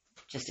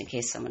 Just in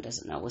case someone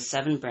doesn't know, with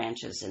 7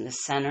 branches. In the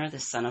center, the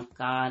Son of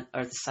God,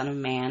 or the Son of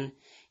Man,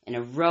 in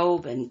a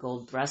robe and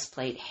gold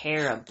breastplate,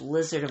 hair a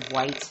blizzard of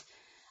white,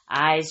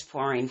 eyes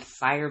pouring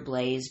fire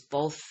blaze,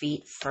 both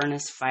feet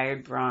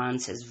furnace-fired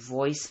bronze, his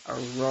voice a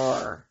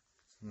roar.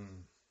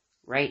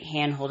 Right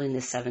hand holding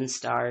the 7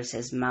 stars,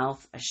 his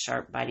mouth a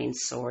sharp biting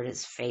sword,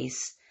 his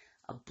face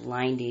a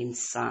blinding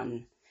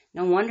sun.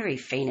 No wonder he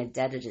fainted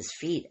dead at his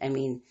feet. I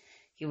mean,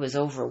 he was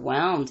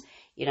overwhelmed.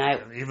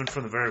 Even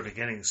from the very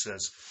beginning, it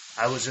says,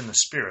 I was in the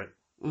Spirit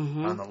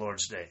on the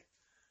Lord's day.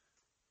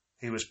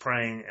 He was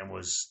praying and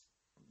was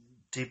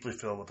deeply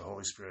filled with the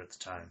Holy Spirit at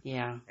the time.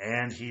 Yeah.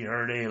 And he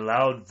heard a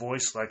loud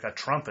voice like a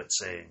trumpet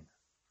saying.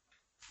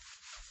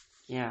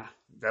 Yeah.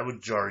 That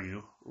would jar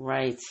you.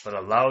 Right. But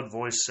a loud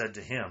voice said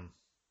to him,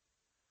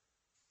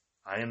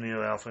 I am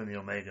the Alpha and the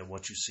Omega.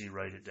 What you see,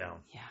 write it down.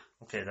 Yeah.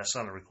 Okay, that's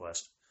not a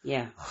request.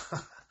 Yeah.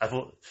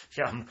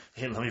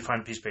 Hey, let me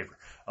find a piece of paper.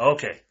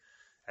 Okay.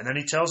 And then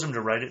he tells him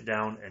to write it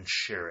down and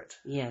share it.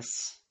 Yes.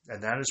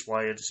 And that is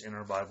why it is in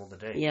our Bible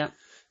today. Yep.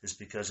 Is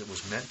because it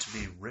was meant to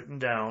be written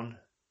down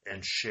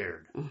and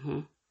shared.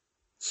 Mm-hmm.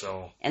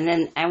 So. And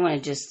then I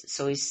want to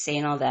so he's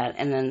saying all that.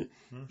 And then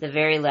the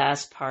very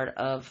last part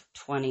of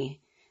 20,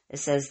 it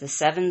says, the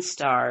 7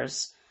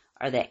 stars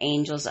are the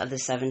angels of the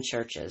 7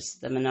 churches.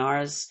 The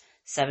menorah's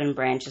 7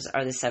 branches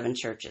are the 7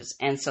 churches.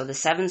 And so the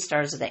 7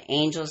 stars are the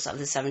angels of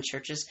the 7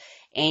 churches.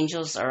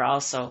 Angels are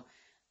also,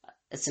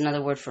 it's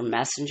another word for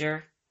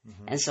messenger.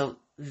 Mm-hmm. And so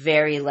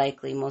very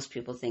likely most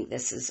people think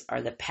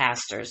are the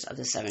pastors of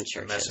the 7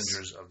 churches. The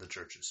messengers of the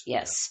churches.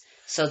 Yes. Yeah.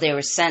 So they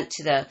were sent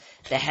to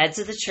the heads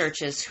of the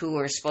churches who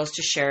were supposed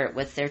to share it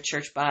with their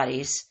church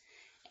bodies.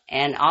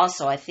 And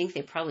also, I think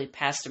they probably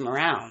passed them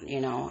around,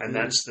 And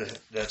that's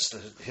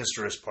the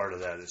historist part of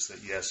that, is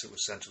that, yes, it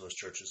was sent to those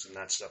churches and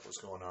that stuff was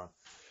going on.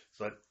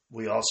 But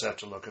we also have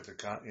to look at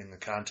in the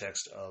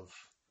context of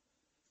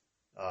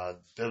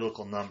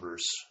biblical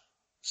numbers.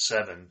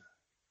 7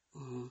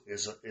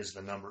 is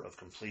the number of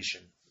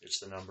completion. It's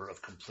the number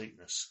of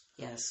completeness.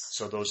 Yes.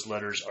 So those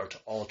letters are to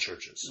all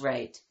churches.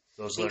 Right.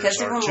 Those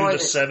letters are to the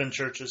 7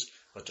 churches,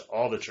 but to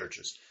all the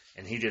churches.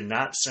 And he did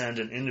not send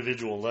an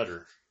individual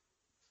letter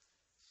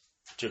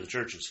to the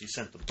churches. He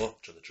sent the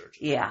book to the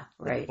churches. Yeah,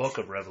 right. The book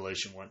of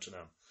Revelation went to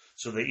them.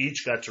 So they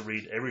each got to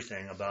read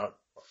everything about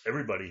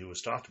everybody who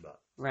was talked about.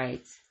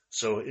 Right.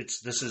 So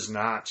this is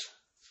not,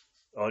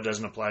 it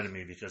doesn't apply to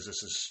me because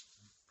this is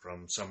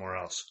from somewhere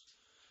else.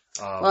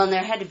 Well, and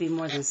there had to be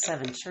more than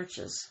 7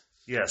 churches.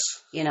 Yes.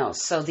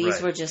 So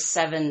these were just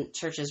 7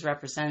 churches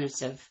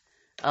representative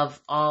of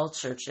all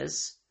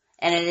churches.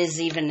 And it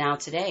is even now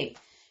today.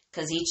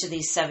 Because each of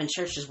these 7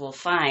 churches will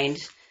find,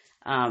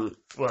 our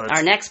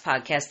next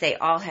podcast, they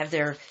all have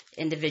their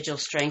individual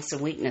strengths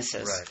and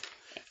weaknesses.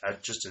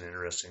 Right. Just an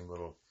interesting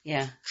little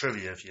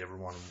trivia if you ever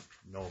want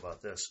to know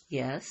about this.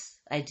 Yes,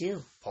 I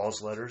do.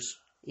 Paul's letters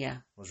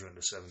was written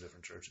to 7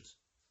 different churches.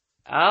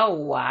 Oh,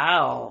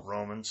 wow.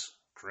 Romans,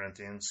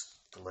 Corinthians,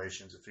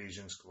 Galatians,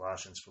 Ephesians,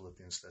 Colossians,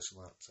 Philippians,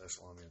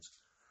 Thessalonians.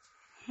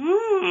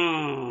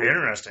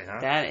 Interesting, huh?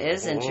 That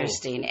is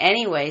interesting.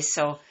 Anyway,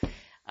 so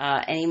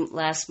any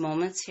last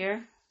moments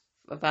here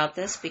about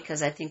this?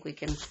 Because I think we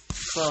can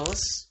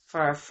close for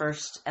our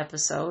first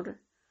episode.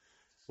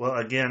 Well,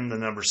 again, the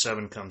number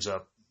 7 comes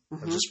up.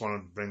 I just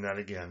want to bring that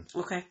again.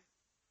 Okay.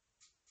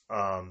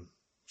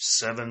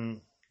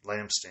 7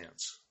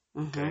 lampstands.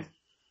 Okay.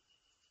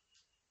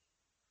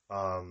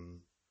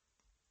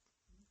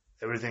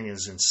 Everything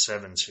is in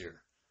 7s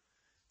here.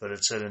 But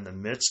it said in the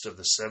midst of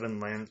the 7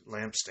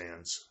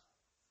 lampstands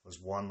was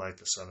one like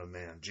the Son of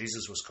Man.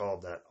 Jesus was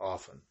called that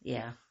often.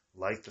 Yeah.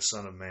 Like the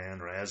Son of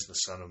Man, or as the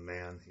Son of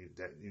Man.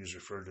 He was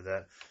referred to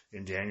that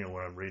in Daniel,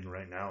 where I'm reading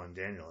right now. In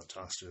Daniel,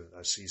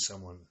 I see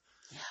someone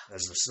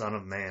as the Son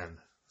of Man.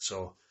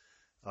 So,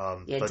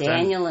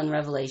 Daniel and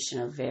Revelation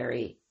are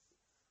very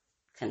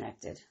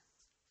connected.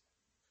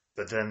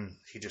 But then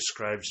he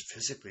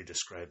physically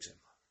describes him.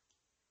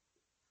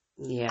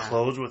 Yeah.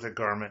 Clothed with a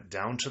garment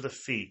down to the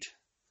feet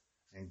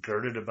and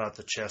girded about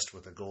the chest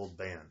with a gold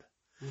band.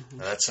 Mm-hmm.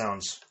 Now that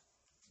sounds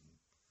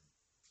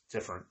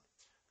different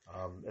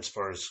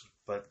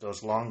but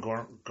those long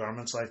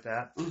garments like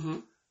that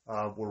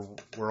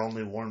were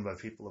only worn by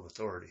people of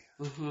authority.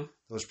 Mm-hmm.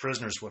 Those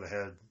prisoners would have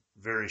had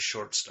very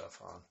short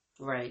stuff on.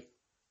 Right.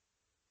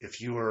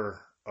 If you were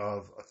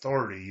of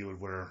authority, you would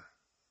wear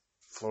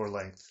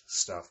floor-length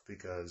stuff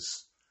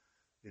because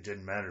it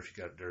didn't matter if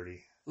you got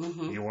dirty.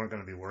 Mm-hmm. You weren't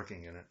going to be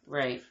working in it.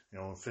 Right.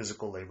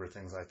 Physical labor,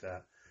 things like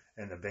that.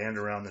 And the band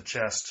around the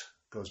chest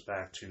goes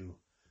back to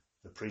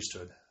the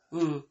priesthood.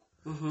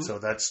 Mm-hmm. So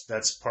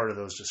that's part of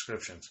those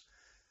descriptions.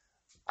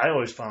 I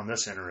always found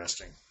this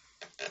interesting.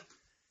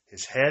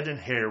 His head and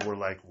hair were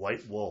like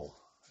white wool,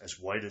 as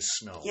white as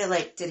snow. Yeah,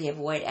 did he have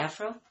a white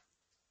afro?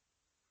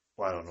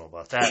 Well, I don't know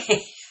about that.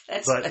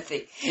 That's but what I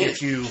think.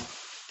 If you,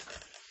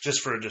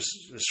 just for a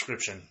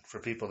description, for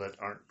people that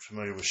aren't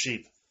familiar with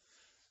sheep,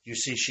 you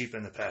see sheep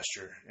in the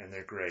pasture and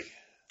they're gray.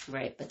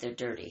 Right, but they're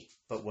dirty.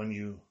 But when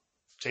you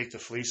take the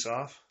fleece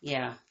off,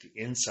 the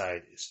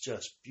inside is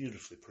just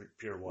beautifully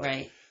pure white.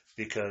 Right.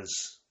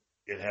 Because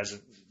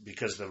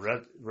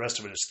the rest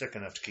of it is thick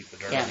enough to keep the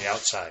dirt on the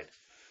outside.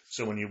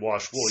 So when you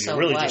wash wool, you're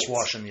really just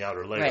washing the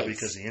outer layer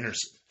because the inner.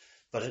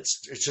 But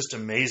it's just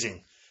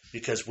amazing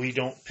because we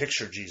don't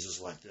picture Jesus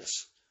like this.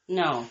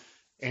 No.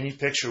 Any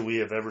picture we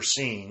have ever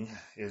seen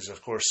is,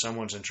 of course,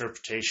 someone's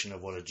interpretation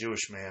of what a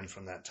Jewish man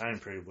from that time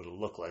period would have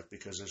looked like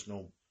because there's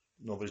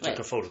nobody took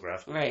a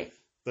photograph. Right.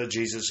 But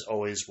Jesus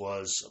always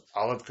was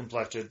olive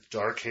complected,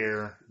 dark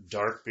hair,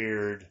 dark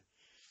beard,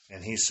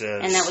 and he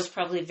says... And that was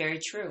probably very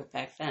true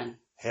back then.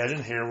 Head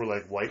and hair were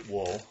like white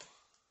wool,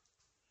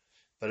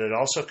 but it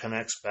also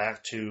connects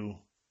back to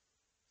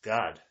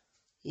God.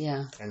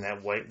 Yeah. And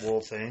that white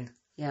wool thing.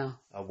 Yeah.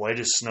 White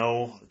as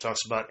snow, it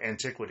talks about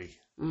antiquity.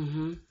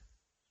 Mm-hmm.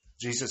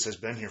 Jesus has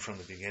been here from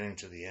the beginning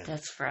to the end.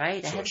 That's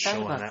right. I So had it's thought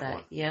showing about that that.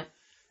 one. Yep.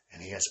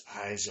 And he has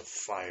eyes of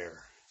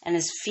fire. And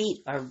his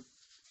feet are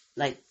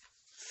like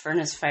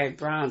furnace-fired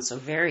bronze, so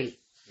very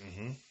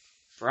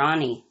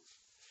brawny.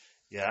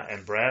 Yeah,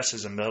 and brass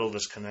is a metal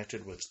that's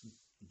connected with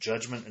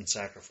judgment and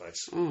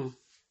sacrifice. Mm.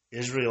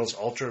 Israel's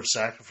altar of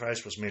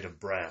sacrifice was made of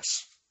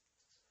brass.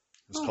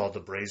 It's called the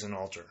brazen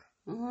altar.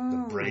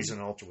 The brazen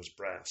altar was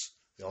brass.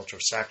 The altar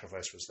of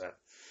sacrifice was that.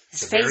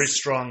 It's a very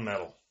strong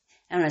metal.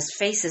 And his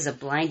face is a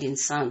blinding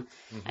sun.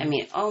 I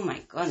mean, oh my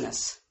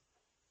goodness.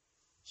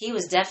 He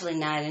was definitely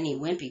not any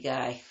wimpy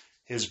guy.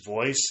 His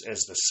voice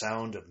as the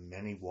sound of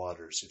many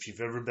waters. If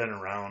you've ever been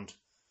around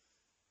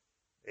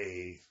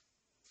a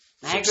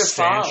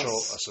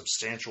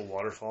substantial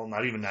waterfall,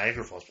 not even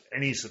Niagara Falls, but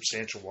any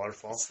substantial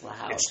waterfall,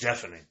 it's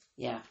deafening.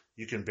 Yeah.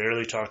 You can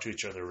barely talk to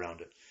each other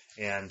around it.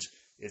 And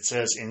it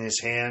says in his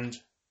hand,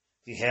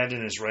 he had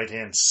in his right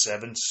hand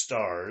 7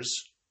 stars.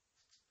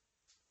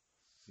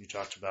 You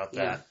talked about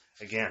that.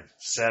 Yeah. Again,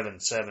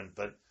 7,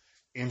 but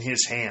in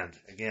his hand,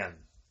 again,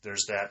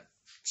 there's that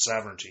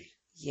sovereignty.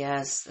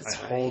 Yes, that's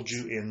right. I hold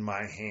you in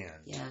my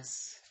hand.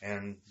 Yes.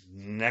 And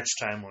next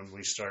time when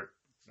we start,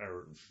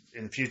 or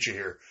in the future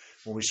here,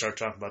 when we start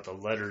talking about the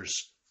letters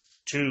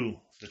to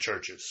the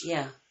churches.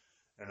 Yeah.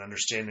 And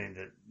understanding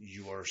that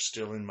you are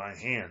still in my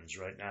hands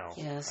right now,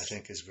 yes. I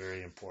think is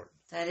very important.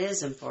 That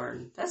is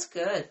important. That's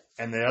good.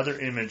 And the other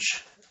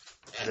image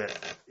that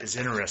is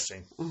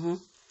interesting,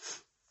 and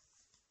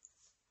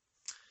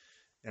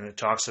it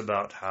talks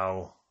about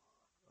how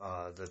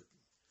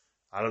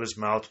out of his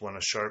mouth went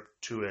a sharp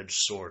 2-edged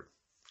sword.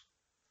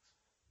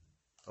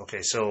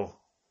 Okay, so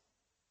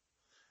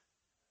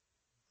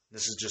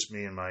this is just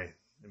me in my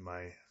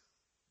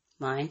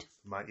mind.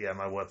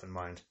 My weapon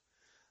mind.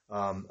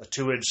 A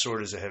 2-edged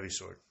sword is a heavy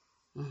sword.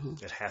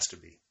 It has to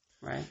be.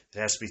 Right. It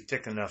has to be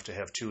thick enough to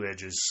have 2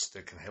 edges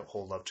that can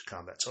hold up to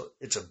combat. So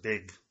it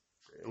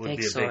would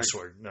be a big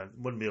sword. No, it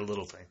wouldn't be a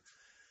little thing.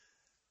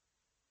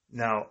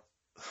 Now,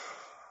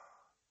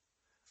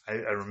 I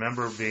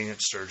remember being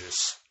at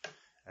Sturgis,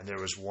 and there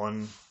was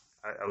one.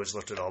 I always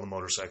looked at all the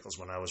motorcycles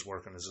when I was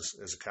working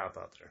as a cop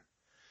out there,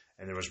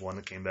 and there was one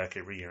that came back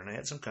every year, and I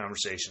had some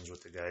conversations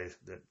with the guy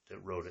that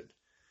wrote it.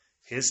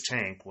 His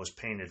tank was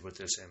painted with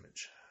this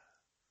image.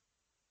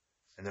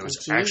 And there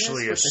was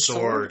actually a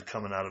sword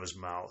coming out of his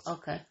mouth.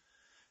 Okay.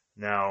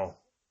 Now,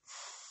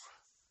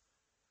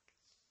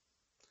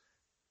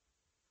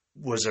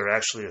 was there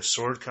actually a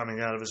sword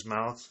coming out of his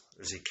mouth?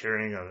 Is he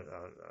carrying a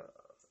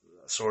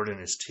sword in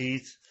his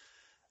teeth?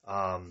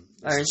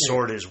 Is the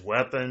sword his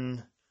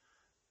weapon?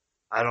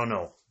 I don't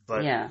know.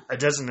 But it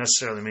doesn't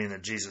necessarily mean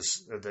that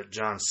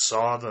John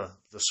saw the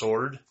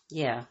sword.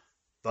 Yeah.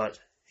 But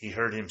he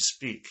heard him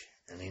speak,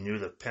 and he knew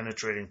the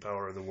penetrating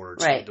power of the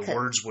words. Right. The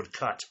words would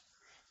cut.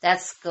 That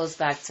goes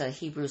back to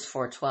Hebrews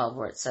 4:12,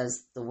 where it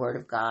says the word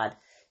of God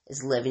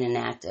is living and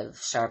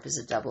active, sharp as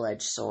a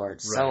double-edged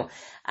sword. Right. So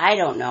I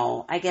don't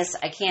know. I guess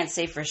I can't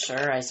say for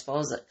sure. I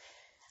suppose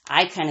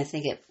I kind of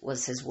think it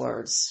was his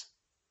words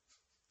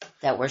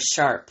that were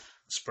sharp.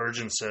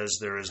 Spurgeon says,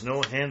 there is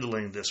no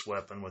handling this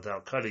weapon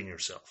without cutting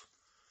yourself.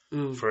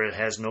 For it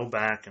has no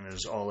back and it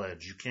is all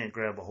edge. You can't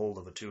grab a hold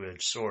of a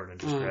 2-edged sword and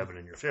just grab it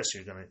in your fist.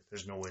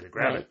 There's no way to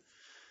grab it.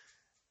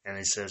 And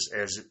he says,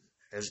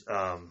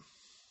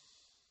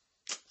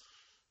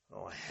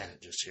 I had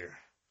it just here.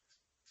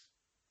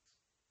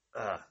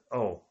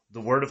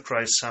 The word of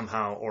Christ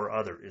somehow or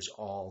other is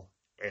all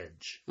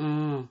edge.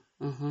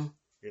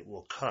 It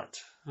will cut.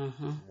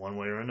 One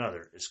way or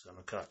another, it's going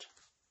to cut.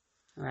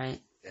 Right.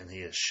 And he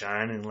is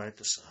shining like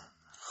the sun.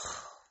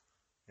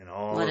 In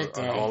all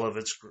of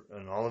its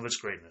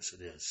greatness,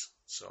 it is.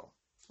 So.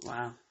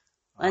 Wow.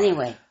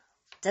 Anyway,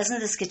 doesn't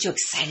this get you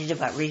excited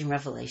about reading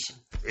Revelation?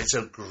 It's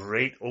a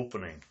great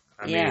opening.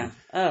 I mean,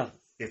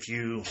 if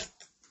you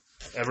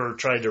ever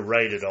tried to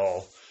write at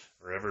all,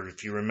 or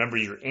if you remember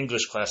your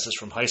English classes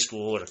from high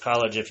school or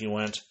college if you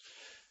went,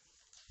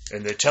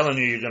 and they're telling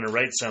you you're going to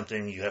write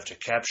something, you have to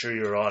capture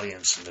your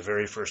audience in the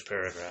very first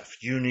paragraph.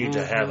 You need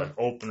to have an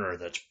opener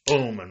that's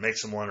boom and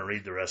makes them want to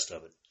read the rest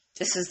of it.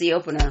 This is the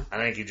opener. I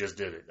think he just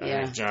did it.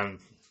 Yeah.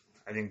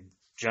 I think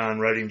John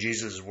writing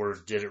Jesus'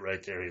 word did it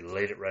right there. He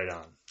laid it right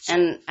on. So.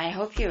 And I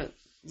hope you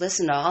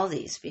listen to all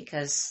these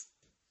because,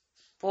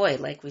 boy,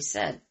 like we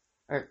said,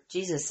 or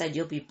Jesus said,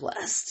 you'll be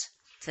blessed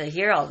to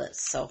hear all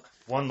this. So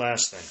one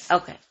last thing.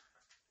 Okay.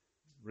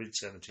 Read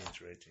 17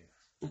 through 18.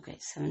 Okay,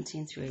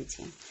 17 through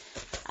 18.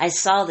 I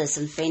saw this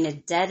and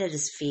fainted dead at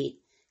his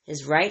feet.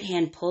 His right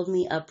hand pulled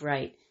me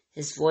upright.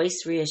 His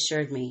voice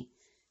reassured me.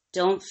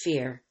 Don't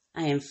fear.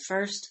 I am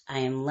first. I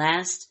am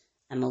last.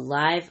 I'm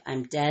alive.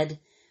 I'm dead.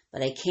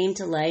 But I came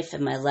to life,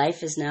 and my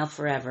life is now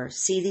forever.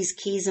 See these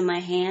keys in my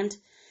hand?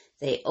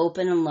 They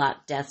open and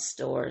lock death's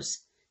doors.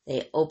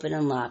 They open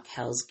and lock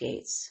hell's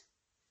gates.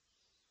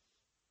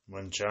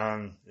 When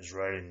John is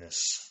writing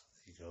this,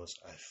 he goes,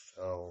 I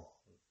fell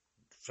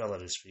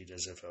at his feet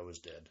as if I was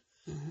dead.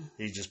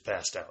 He just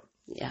passed out.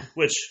 Yeah.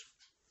 Which,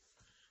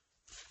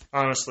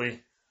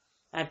 honestly,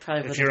 I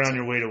probably would. If you're on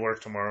your way to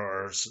work tomorrow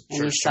or And church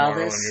you saw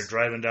tomorrow this? and you're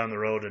driving down the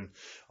road and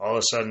all of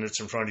a sudden it's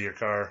in front of your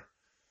car,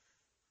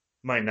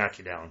 might knock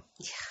you down.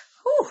 Yeah.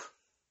 Whew.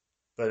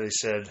 But he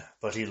said,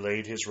 but he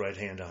laid his right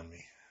hand on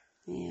me.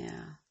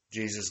 Yeah.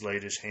 Jesus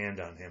laid his hand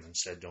on him and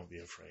said, don't be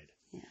afraid.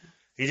 Yeah.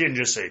 He didn't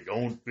just say,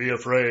 don't be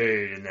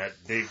afraid in that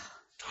big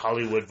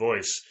Hollywood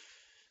voice.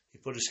 He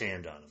put his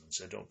hand on him and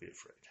said, don't be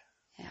afraid.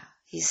 Yeah.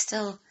 He's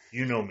still...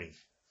 You know me.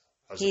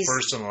 I was the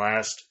first and the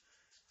last.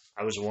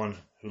 I was the one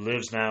who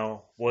lives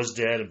now, was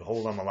dead, and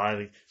behold, I'm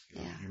alive.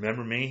 Yeah. You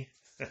remember me?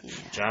 Yeah.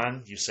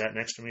 John, you sat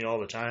next to me all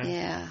the time.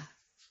 Yeah.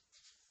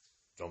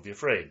 Don't be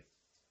afraid.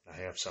 I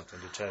have something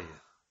to tell you.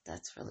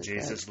 That's really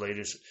Jesus good. laid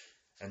his...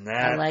 And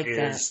that like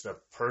is the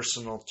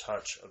personal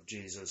touch of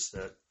Jesus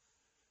that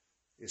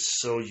is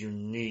so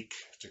unique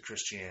to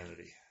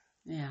Christianity.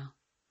 Yeah.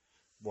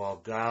 While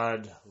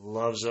God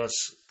loves us,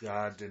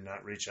 God did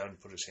not reach out and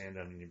put his hand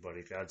on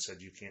anybody. God said,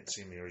 you can't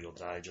see me or you'll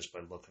die just by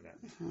looking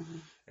at me. Mm-hmm.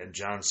 And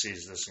John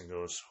sees this and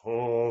goes,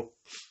 oh,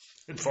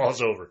 it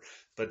falls over.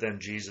 But then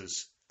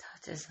Jesus,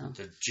 Touches him.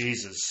 the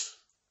Jesus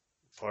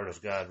part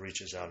of God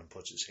reaches out and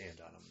puts his hand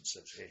on him and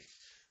says, hey,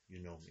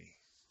 you know me.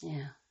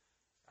 Yeah.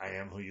 I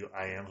am who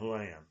I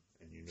am,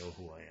 and you know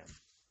who I am.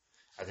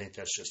 I think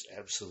that's just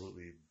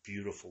absolutely a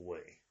beautiful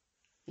way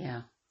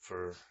Yeah.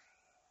 for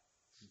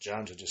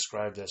John to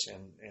describe this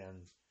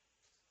and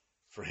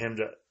for him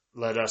to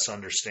let us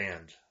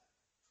understand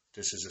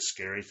this is a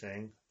scary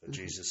thing, but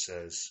Mm-hmm. Jesus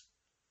says,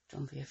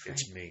 Don't be afraid.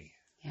 it's me.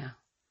 Yeah.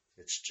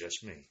 It's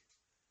just me.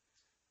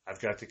 I've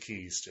got the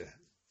keys to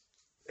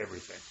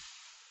everything.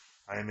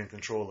 I am in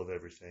control of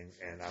everything,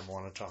 and I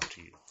want to talk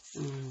to you.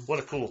 Mm. What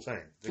a cool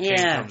thing.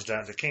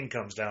 The king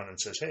comes down and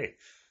says, hey,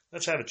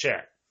 let's have a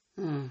chat.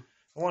 Mm.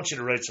 I want you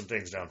to write some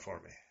things down for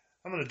me.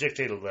 I'm going to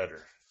dictate a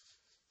letter.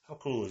 How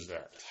cool is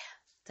that?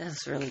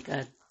 That's really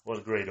good. What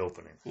a great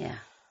opening. Yeah.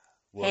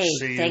 We'll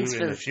see you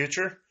in the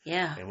future.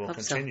 Yeah. And we'll hope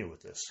continue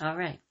with this. All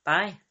right.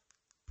 Bye.